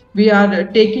CDAP, we are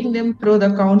taking them through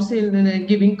the council,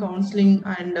 giving counseling,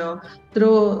 and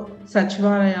through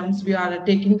Sachvalayams, we are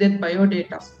taking their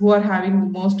biodata, who are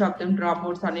having most of them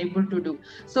dropouts, unable to do.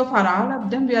 So for all of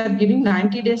them, we are giving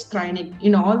 90 days training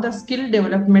in all the skill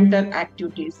developmental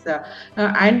activities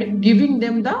and giving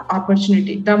them the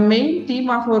opportunity. The main theme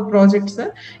of our projects,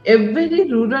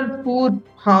 every rural poor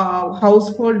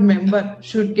household member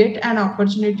should get an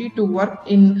opportunity to work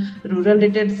in rural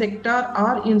related sector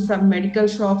or in some medical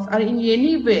shops or in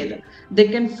anywhere they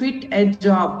can fit a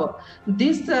job.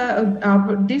 This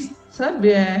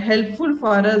helpful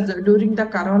for us during the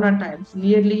corona times.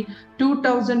 Nearly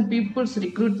 2,000 people's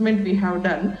recruitment we have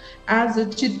done. As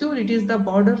Chittoor, it is the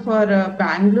border for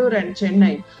Bangalore and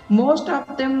Chennai. Most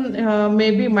of them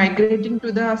may be migrating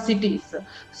to the cities.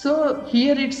 So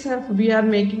here itself, we are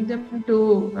making them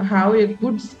to have a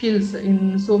good skills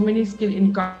in so many skills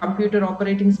in computer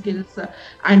operating skills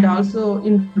and also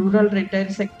in rural retail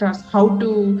sectors, how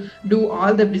to do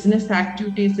all the business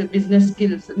activities, business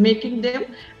skills, making them.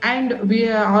 And we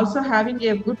are also having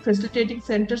a good facilitating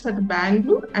centers at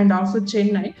Bangalore and also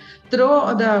Chennai.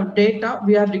 Through the data,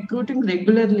 we are recruiting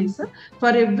regularly, sir. For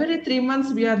every 3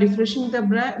 months, we are refreshing the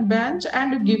bench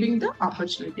and giving the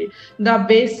opportunity. The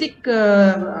basic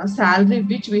salary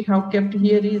which we have kept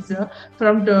here is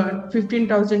from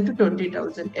 15,000 to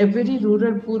 20,000. Every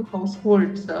rural poor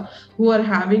households who are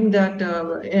having that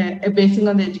basing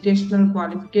on the educational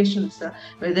qualifications,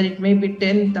 whether it may be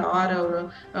 10th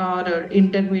or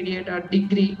intermediate or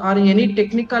degree or any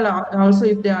technical, also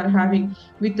if they are having,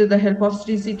 with the help of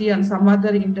Sri City and some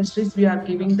other industries, we are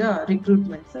giving the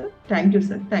recruitment, sir. Thank you,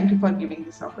 sir. Thank you for giving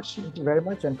this opportunity. Thank you very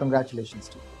much and congratulations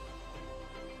to you.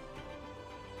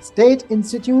 State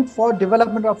Institute for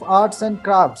Development of Arts and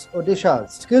Crafts, Odisha,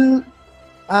 Skill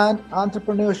and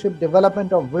Entrepreneurship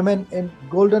Development of Women in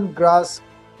Golden Grass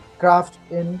Craft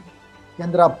in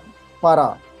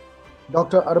Kendrapara.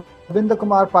 Dr. Arvind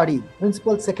Kumar Padi,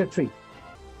 Principal Secretary.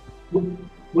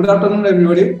 Good afternoon,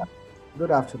 everybody.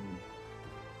 Good afternoon.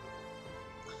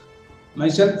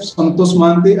 Myself, Santosh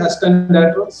Manti, Assistant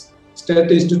Director,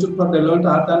 State Institute for Development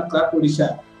Art and Craft,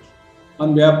 Odisha,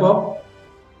 on behalf of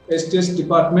STS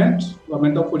Department,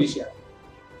 Government of Odisha.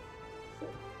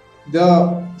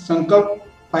 The Sankalp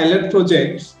pilot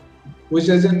project, which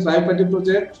is a tri-party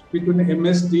project between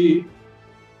MSD,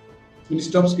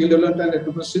 Ministry of Skill Development and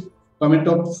Entrepreneurship, Government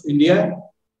of India,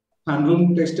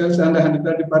 Handloom, Textiles and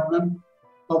Handicraft Department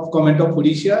of Government of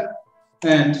Odisha,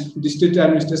 and District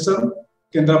Administration,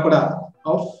 Kendrapara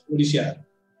of Odisha.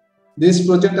 This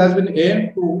project has been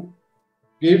aimed to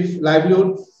give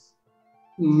livelihood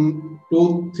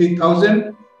to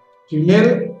 3,000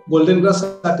 female golden grass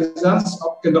artisans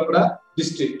of Kendrapara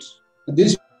district.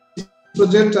 This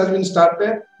project has been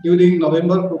started during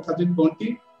November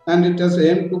 2020 and it has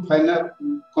aimed to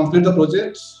complete the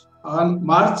project on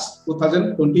March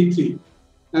 2023.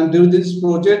 And during this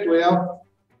project, we have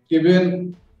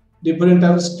given different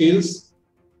type of skills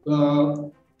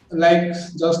like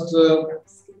just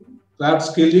craft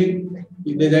skilling,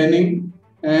 designing,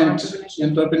 and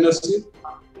entrepreneurship,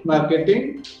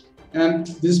 marketing, and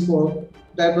this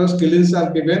type of skills are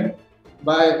given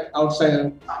by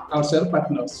outside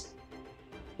partners.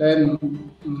 Then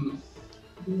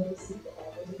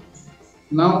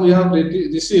now we have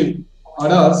received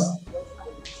orders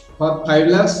for 5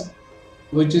 lakhs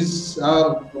which is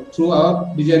through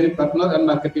our designing partner and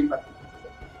marketing partner.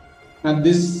 And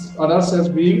this orders has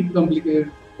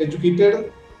been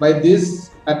educated by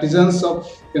these artisans of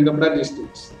Kendrapada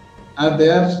districts. And they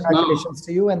are congratulations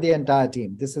to you and the entire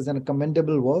team. This is a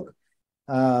commendable work.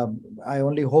 I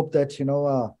only hope that,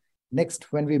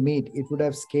 next when we meet, it would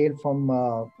have scaled from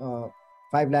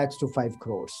 5 lakhs to 5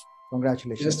 crores.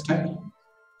 Congratulations. Yes,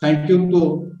 thank you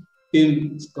to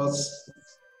Team SKOCH.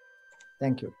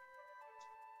 Thank you.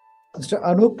 Mr.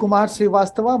 Anup Kumar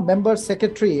Srivastava, Member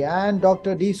Secretary, and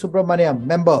Dr. D. Subramaniam,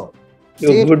 Member,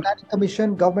 State Planning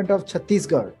Commission, Government of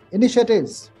Chhattisgarh.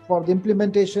 Initiatives for the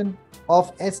implementation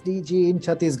of SDG in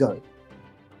Chhattisgarh.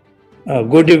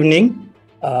 Good evening.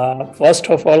 First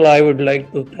of all, I would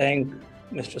like to thank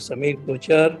Mr. Samir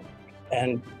Kochar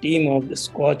and team of the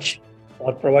SKOCH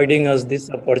for providing us this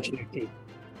opportunity.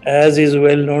 As is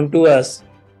well known to us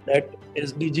that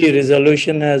SDG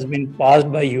resolution has been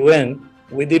passed by UN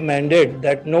with the mandate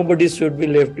that nobody should be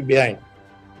left behind.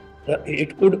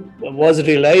 It was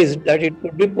realized that it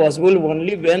could be possible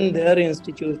only when their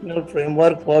institutional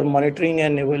framework for monitoring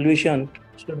and evaluation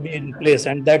should be in place,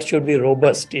 and that should be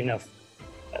robust enough.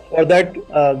 For that,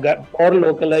 for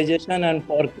localization and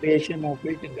for creation of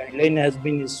it, a guideline has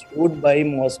been issued by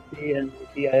MOSPI and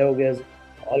Niti Aayog, as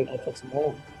all of us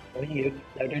know,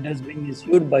 that it has been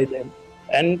issued by them.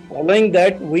 And following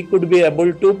that, we could be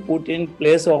able to put in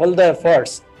place all the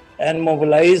efforts and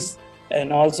mobilize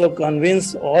and also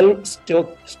convince all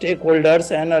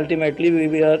stakeholders, and ultimately we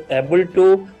were able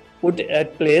to put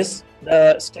at place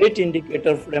the state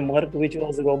indicator framework, which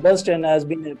was robust and has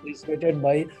been appreciated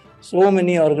by so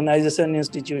many organizations,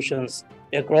 institutions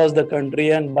across the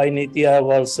country, and by Niti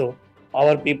Aayog also.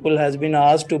 Our people has been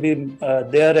asked to be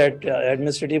there at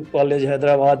Administrative College,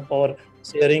 Hyderabad, for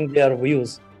sharing their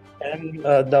views. And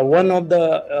the one of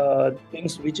the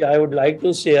things which I would like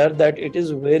to share, that it is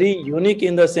very unique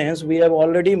in the sense we have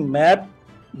already mapped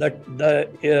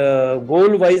the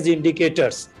goal-wise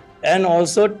indicators and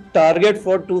also target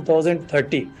for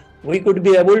 2030. We could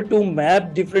be able to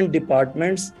map different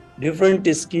departments,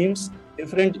 different schemes,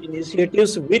 different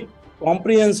initiatives with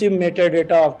comprehensive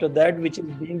metadata after that, which is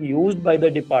being used by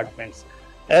the departments.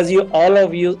 As all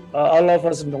of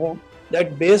us know,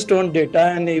 that based on data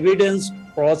and evidence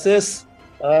process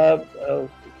to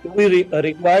be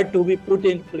required to be put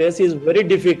in place is very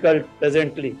difficult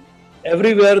presently.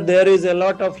 Everywhere there is a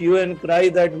lot of hue and cry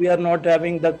that we are not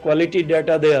having the quality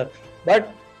data there.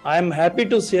 But I am happy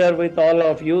to share with all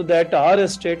of you that our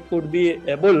state could be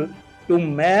able to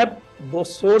map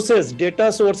those sources,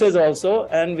 data sources also,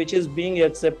 and which is being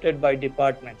accepted by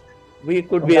department. We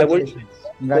could be able to.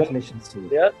 Congratulations to you.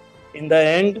 There. In the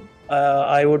end,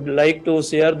 I would like to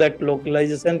share that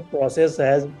localization process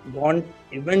has gone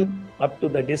even up to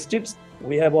the districts.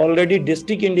 We have already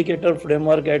district indicator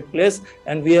framework at place,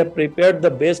 and we have prepared the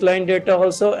baseline data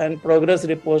also and progress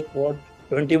report for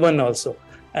 21 also.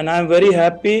 And I am very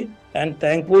happy and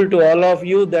thankful to all of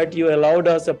you that you allowed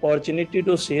us opportunity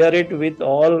to share it with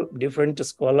all different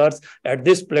scholars at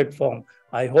this platform.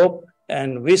 I hope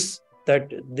and wish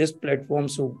that this platform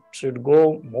should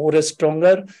go more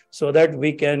stronger, so that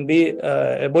we can be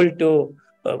able to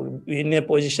be in a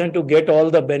position to get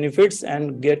all the benefits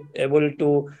and get able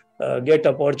to get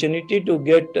opportunity to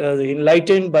get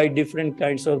enlightened by different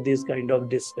kinds of these kind of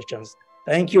discussions.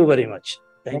 Thank you very much.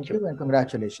 Thank you and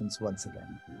congratulations once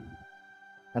again.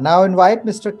 And now invite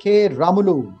Mr. K.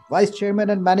 Ramulu, Vice Chairman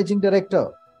and Managing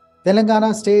Director,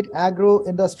 Telangana State Agro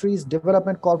Industries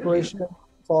Development Corporation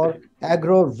for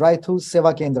Agro Raitu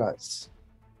Seva Kendras.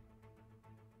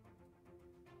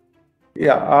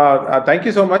 Yeah, thank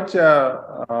you so much.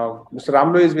 Mr.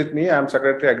 Ramlu is with me. I am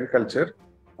Secretary Agriculture.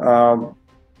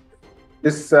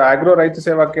 This Agro Raitu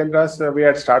Seva Kendras we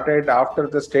had started after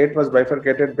the state was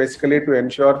bifurcated, basically to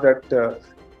ensure that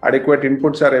adequate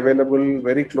inputs are available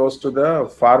very close to the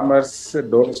farmer's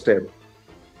doorstep.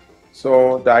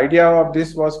 So the idea of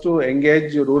this was to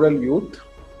engage rural youth,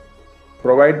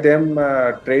 provide them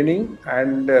training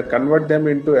and convert them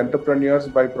into entrepreneurs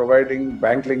by providing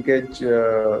bank linkage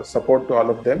support to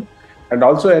all of them, and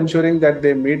also ensuring that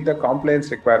they meet the compliance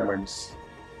requirements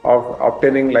of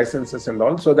obtaining licenses and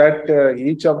all, so that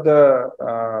each of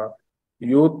the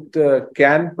youth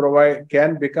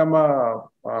can become a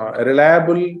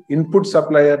reliable input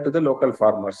supplier to the local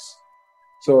farmers.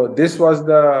 So this was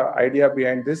the idea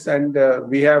behind this, and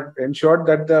we have ensured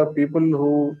that the people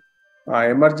who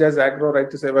emerge as Agro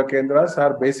Raitu Seva Kendras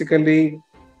are basically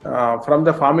from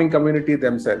the farming community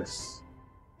themselves,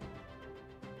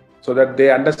 so that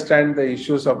they understand the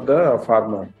issues of the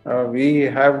farmer. We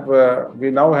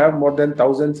now have more than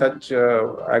 1,000 such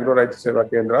Agro Raitu Seva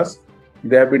Kendras,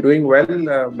 They have been doing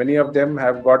well. Many of them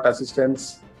have got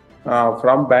assistance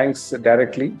from banks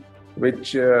directly,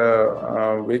 which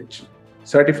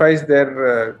certifies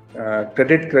their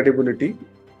credit credibility.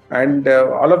 And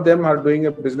all of them are doing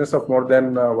a business of more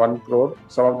than 1 crore.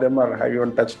 Some of them have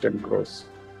even touched 10 crores.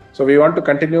 So we want to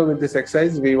continue with this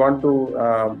exercise. We want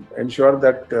to ensure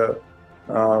that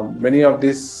many of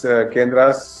these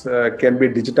kendras can be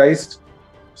digitized,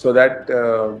 so that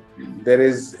there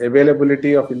is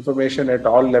availability of information at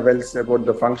all levels about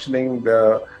the functioning,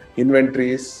 the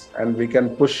inventories, and we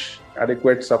can push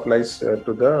adequate supplies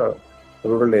to the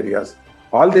rural areas.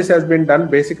 All this has been done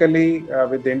basically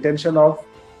with the intention of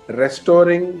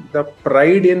restoring the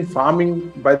pride in farming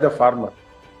by the farmer.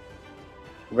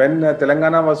 When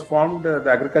Telangana was formed, the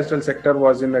agricultural sector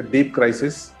was in a deep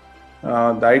crisis.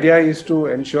 The idea is to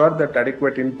ensure that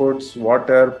adequate inputs,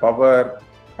 water, power,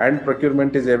 and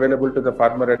procurement is available to the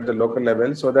farmer at the local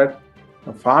level, so that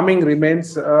farming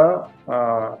remains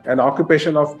an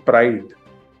occupation of pride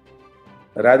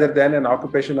rather than an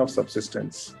occupation of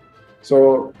subsistence.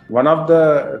 So one of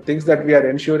the things that we are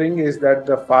ensuring is that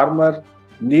the farmer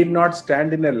need not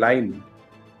stand in a line,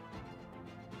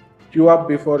 queue up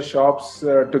before shops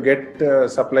to get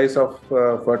supplies of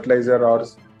fertilizer or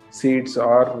seeds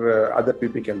or other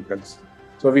PP chemicals.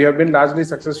 So we have been largely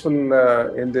successful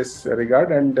in this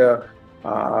regard, and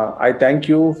I thank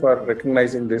you for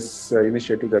recognizing this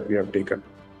initiative that we have taken.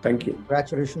 Thank you.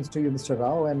 Congratulations to you, Mr.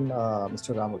 Rao and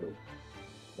Mr. Ramudu.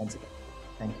 Once again,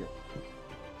 thank you.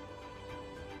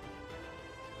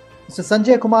 Mr.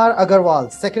 Sanjay Kumar Agarwal,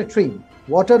 Secretary,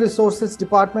 Water Resources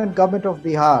Department, Government of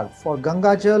Bihar, for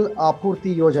Ganga Jal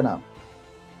Apurti Yojana.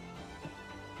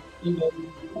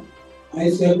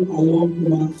 Myself, Alok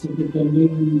Kumar, Secretary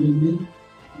Engineer,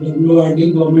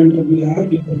 WRD, Government of Bihar,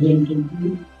 representing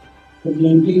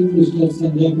Mr.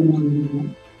 Sanjay Kumar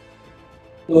Agarwal.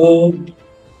 So,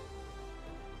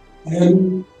 I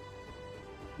am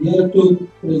here to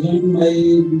present my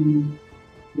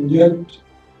project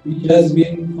which has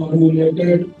been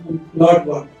formulated on flood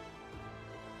water.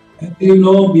 As you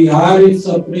know, Bihar is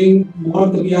suffering,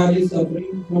 North Bihar is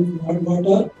suffering from flood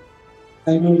water.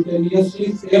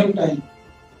 Simultaneously, same time,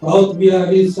 South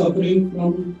Bihar is suffering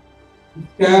from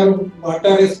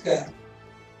water scare.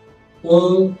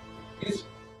 So, this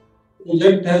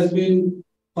project has been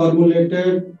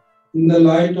formulated in the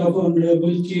light of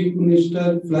Honorable Chief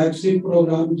Minister flagship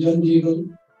program Jan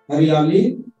Jeevan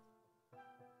Haryali.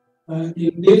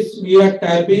 In this, we are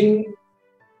tapping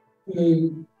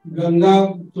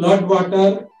Ganga flood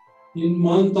water in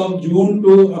month of June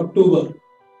to October,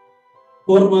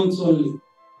 4 months only.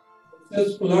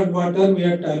 This flood water we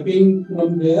are tapping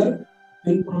from there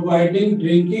and providing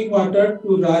drinking water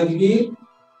to Rajgir,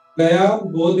 Gaya,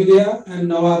 Bodh Gaya and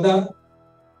Nawada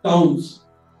towns.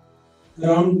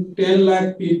 Around 10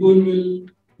 lakh people will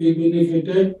be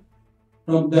benefited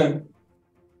from that.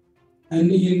 And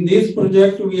in this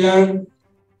project, we are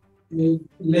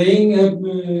laying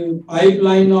a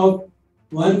pipeline of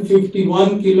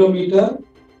 151 kilometer,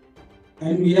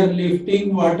 and we are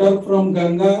lifting water from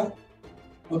Ganga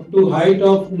up to height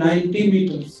of 90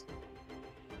 meters.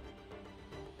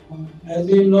 As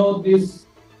you know, this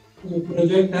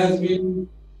project has been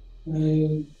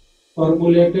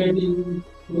formulated in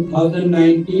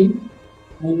 2019,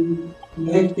 and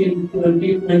next in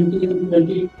 2020 and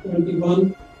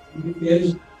 2021 we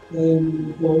faced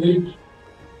COVID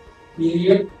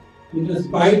period. In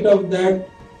spite of that,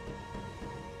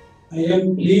 I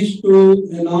am pleased to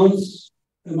announce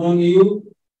among you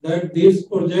that this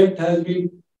project has been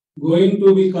going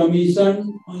to be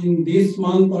commissioned in this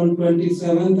month on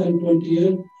 27th and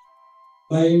 28th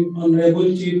by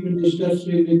Honorable Chief Minister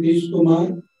Shri Nitish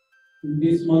Kumar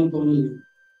this month only.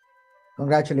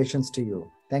 Congratulations to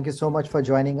you. Thank you so much for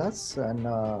joining us, and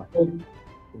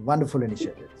wonderful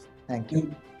initiative. Thank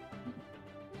you.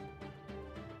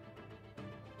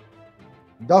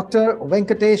 Dr.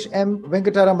 Venkatesh M.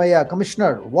 Venkataramaya,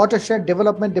 Commissioner, Watershed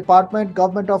Development Department,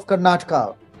 Government of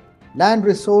Karnataka. Land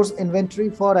Resource Inventory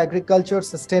for Agriculture,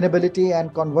 Sustainability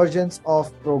and Convergence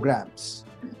of Programs.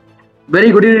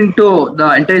 Very good evening to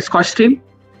the entire SKOCH team.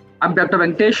 I'm Dr.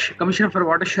 Venkatesh, Commissioner for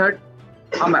Watershed.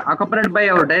 I'm accompanied by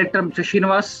our Director, Mr.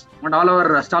 Srinivas, and all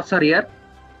our staffs are here.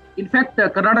 In fact,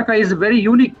 Karnataka is very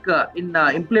unique in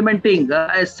implementing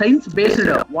a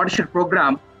science-based watershed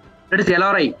program, that is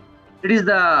LRI. It is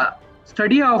the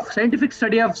scientific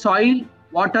study of soil,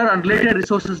 water and related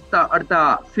resources at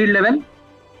the field level.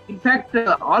 In fact,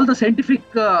 all the scientific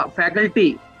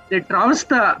faculty, they traverse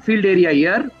the field area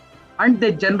here and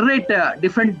they generate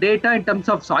different data in terms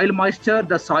of soil moisture,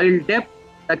 the soil depth,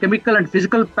 the chemical and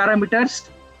physical parameters,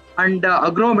 and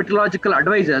agro-meteorological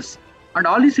advices. and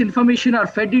all this information are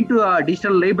fed into a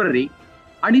digital library.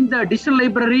 And in the digital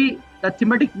library, the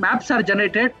thematic maps are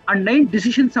generated, and 9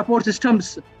 decision support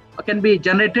systems can be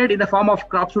generated in the form of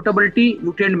crop suitability,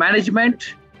 nutrient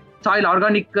management, soil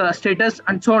organic status,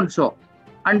 and so on and so.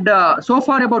 And so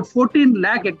far, about 14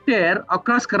 lakh hectare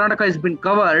across Karnataka has been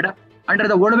covered under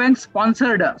the World Bank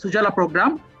sponsored Sujala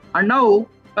program. And now,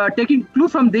 taking clue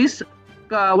from this,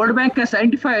 World Bank has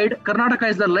identified Karnataka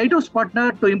as the lighthouse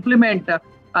partner to implement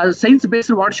a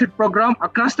science-based watershed program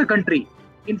across the country.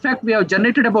 In fact, we have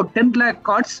generated about 10 lakh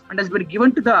cards and has been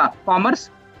given to the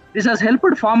farmers. This has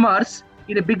helped farmers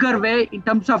in a bigger way in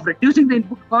terms of reducing the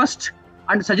input cost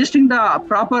and suggesting the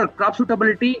proper crop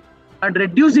suitability and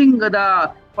reducing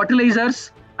the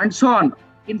fertilizers and so on.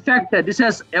 In fact, this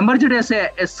has emerged as a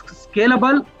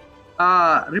scalable,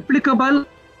 replicable,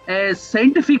 a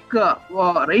scientific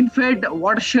rain-fed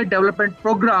watershed development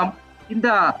program in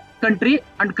the country,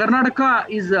 and Karnataka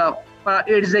is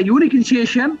it is a unique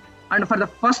initiation, and for the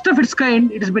first of its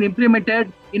kind, it has been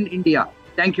implemented in India.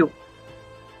 Thank you.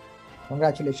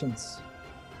 Congratulations.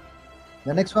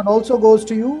 The next one also goes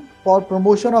to you for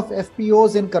promotion of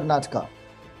FPOs in Karnataka.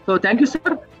 So thank you,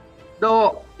 sir.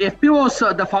 The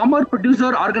FPOs, the farmer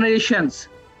producer organizations,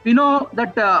 we know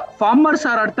that farmers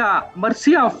are at the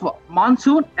mercy of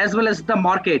monsoon as well as the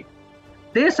market.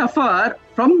 They suffer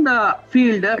from the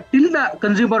field till the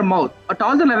consumer mouth. At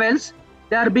all the levels,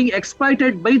 they are being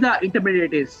exploited by the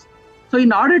intermediaries. So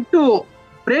in order to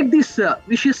break this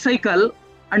vicious cycle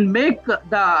and make the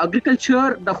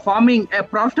agriculture, the farming a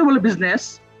profitable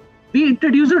business, we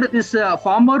introduced this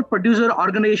farmer producer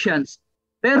organizations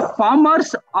where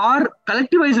farmers are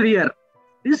collectivized here.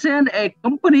 This is a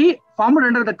company formed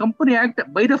under the Company Act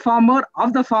by the farmer,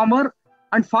 of the farmer,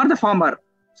 and for the farmer.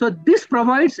 So this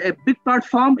provides a big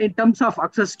platform in terms of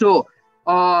access to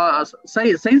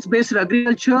science-based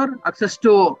agriculture, access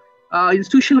to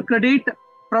institutional credit,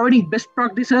 providing best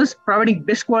practices, providing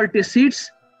best quality seeds,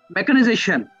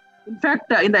 mechanization. In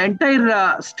fact, in the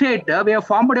entire state, we have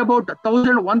formed about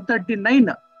 1,139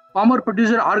 farmer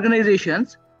producer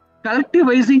organizations,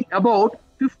 collectivizing about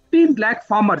 15 lakh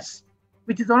farmers,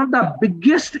 which is one of the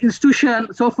biggest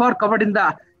institutions so far covered in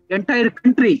the entire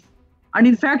country. And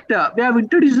in fact, we have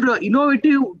introduced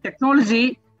innovative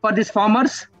technology for these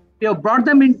farmers. We have brought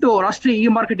them into Rashtriya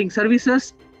e-marketing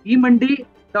services, e-Mandi.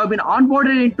 They have been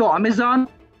onboarded into Amazon,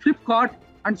 Flipkart,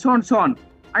 and so on and so on.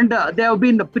 And they have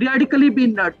been periodically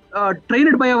been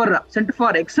trained by our Center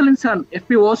for Excellence on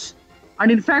FPOs.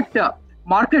 And in fact,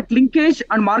 market linkage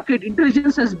and market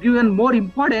intelligence has given more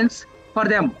importance for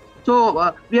them.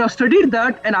 So we have studied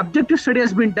that an objective study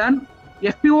has been done.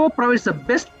 FPO provides the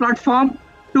best platform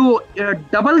to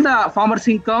double the farmers'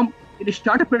 income in a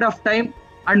short period of time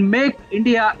and make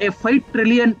India a $5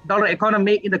 trillion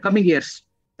economy in the coming years.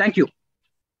 Thank you.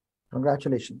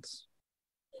 Congratulations.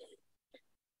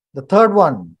 The third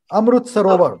one, Amrut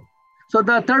Sarovar. So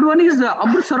the third one is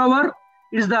Amrut Sarovar.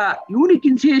 It is the unique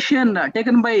initiation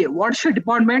taken by Watershed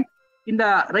Department in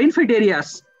the rain-fed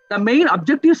areas. The main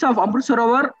objectives of Amrut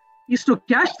Sarovar is to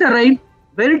catch the rain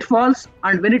where it falls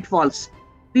and when it falls.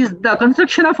 The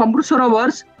construction of Amrut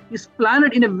Sarovars is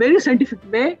planned in a very scientific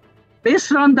way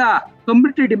based on the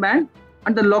community demand,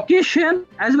 and the location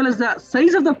as well as the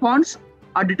size of the ponds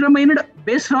are determined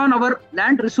based on our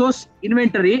land resource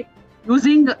inventory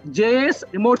using GIS,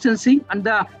 remote sensing, and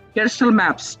the cadastral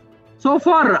maps. So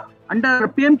far, under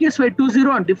PMKSY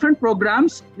 2.0 and different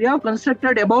programs, we have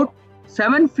constructed about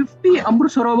 750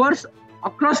 Amrut Sarovars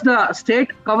across the state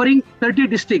covering 30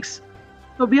 districts.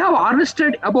 So we have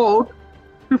harvested about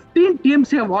 15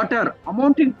 TMC of water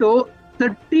amounting to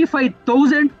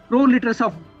 35,000 crore liters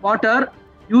of water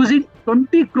using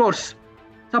 20 crores.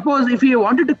 Suppose if you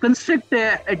wanted to construct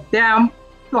a dam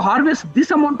to harvest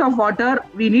this amount of water,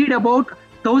 we need about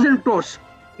 1,000 crores.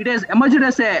 It has emerged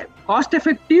as a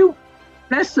cost-effective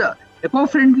plus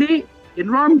eco-friendly,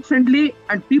 environment-friendly,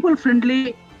 and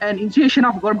people-friendly initiation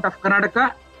of Government of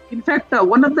Karnataka. In fact,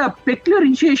 one of the peculiar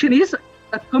initiation is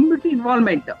the community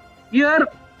involvement. Here,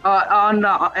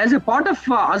 as a part of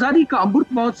Azadi Ka Amrut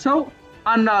Mahotsav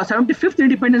on 75th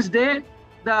Independence Day,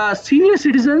 the senior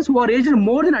citizens who are aged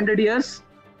more than 100 years,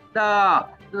 the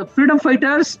freedom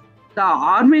fighters, the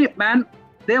army men,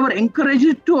 they were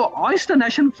encouraged to hoist the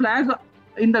national flag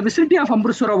in the vicinity of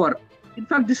Amrut Sarovar. In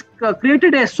fact, this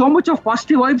created so much of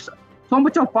positive vibes, so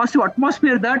much of positive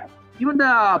atmosphere that even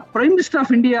the Prime Minister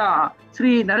of India,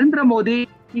 Sri Narendra Modi,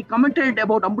 he commented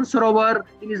about Amrut Sarovar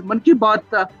in his Mann Ki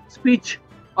Baat speech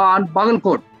on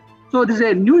Bagalkot. So this is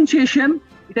a new initiation.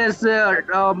 It has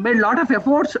made a lot of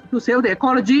efforts to save the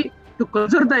ecology, to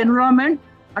conserve the environment,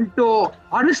 and to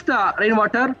harvest the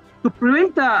rainwater, to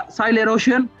prevent the soil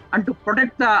erosion, and to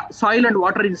protect the soil and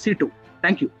water in situ.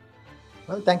 Thank you.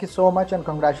 Well, thank you so much and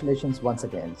congratulations once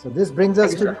again. So this brings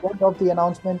us to the end of the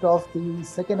announcement of the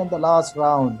second and the last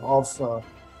round of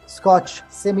SKOCH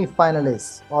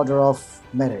semi-finalists order of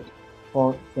merit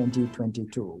for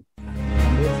 2022.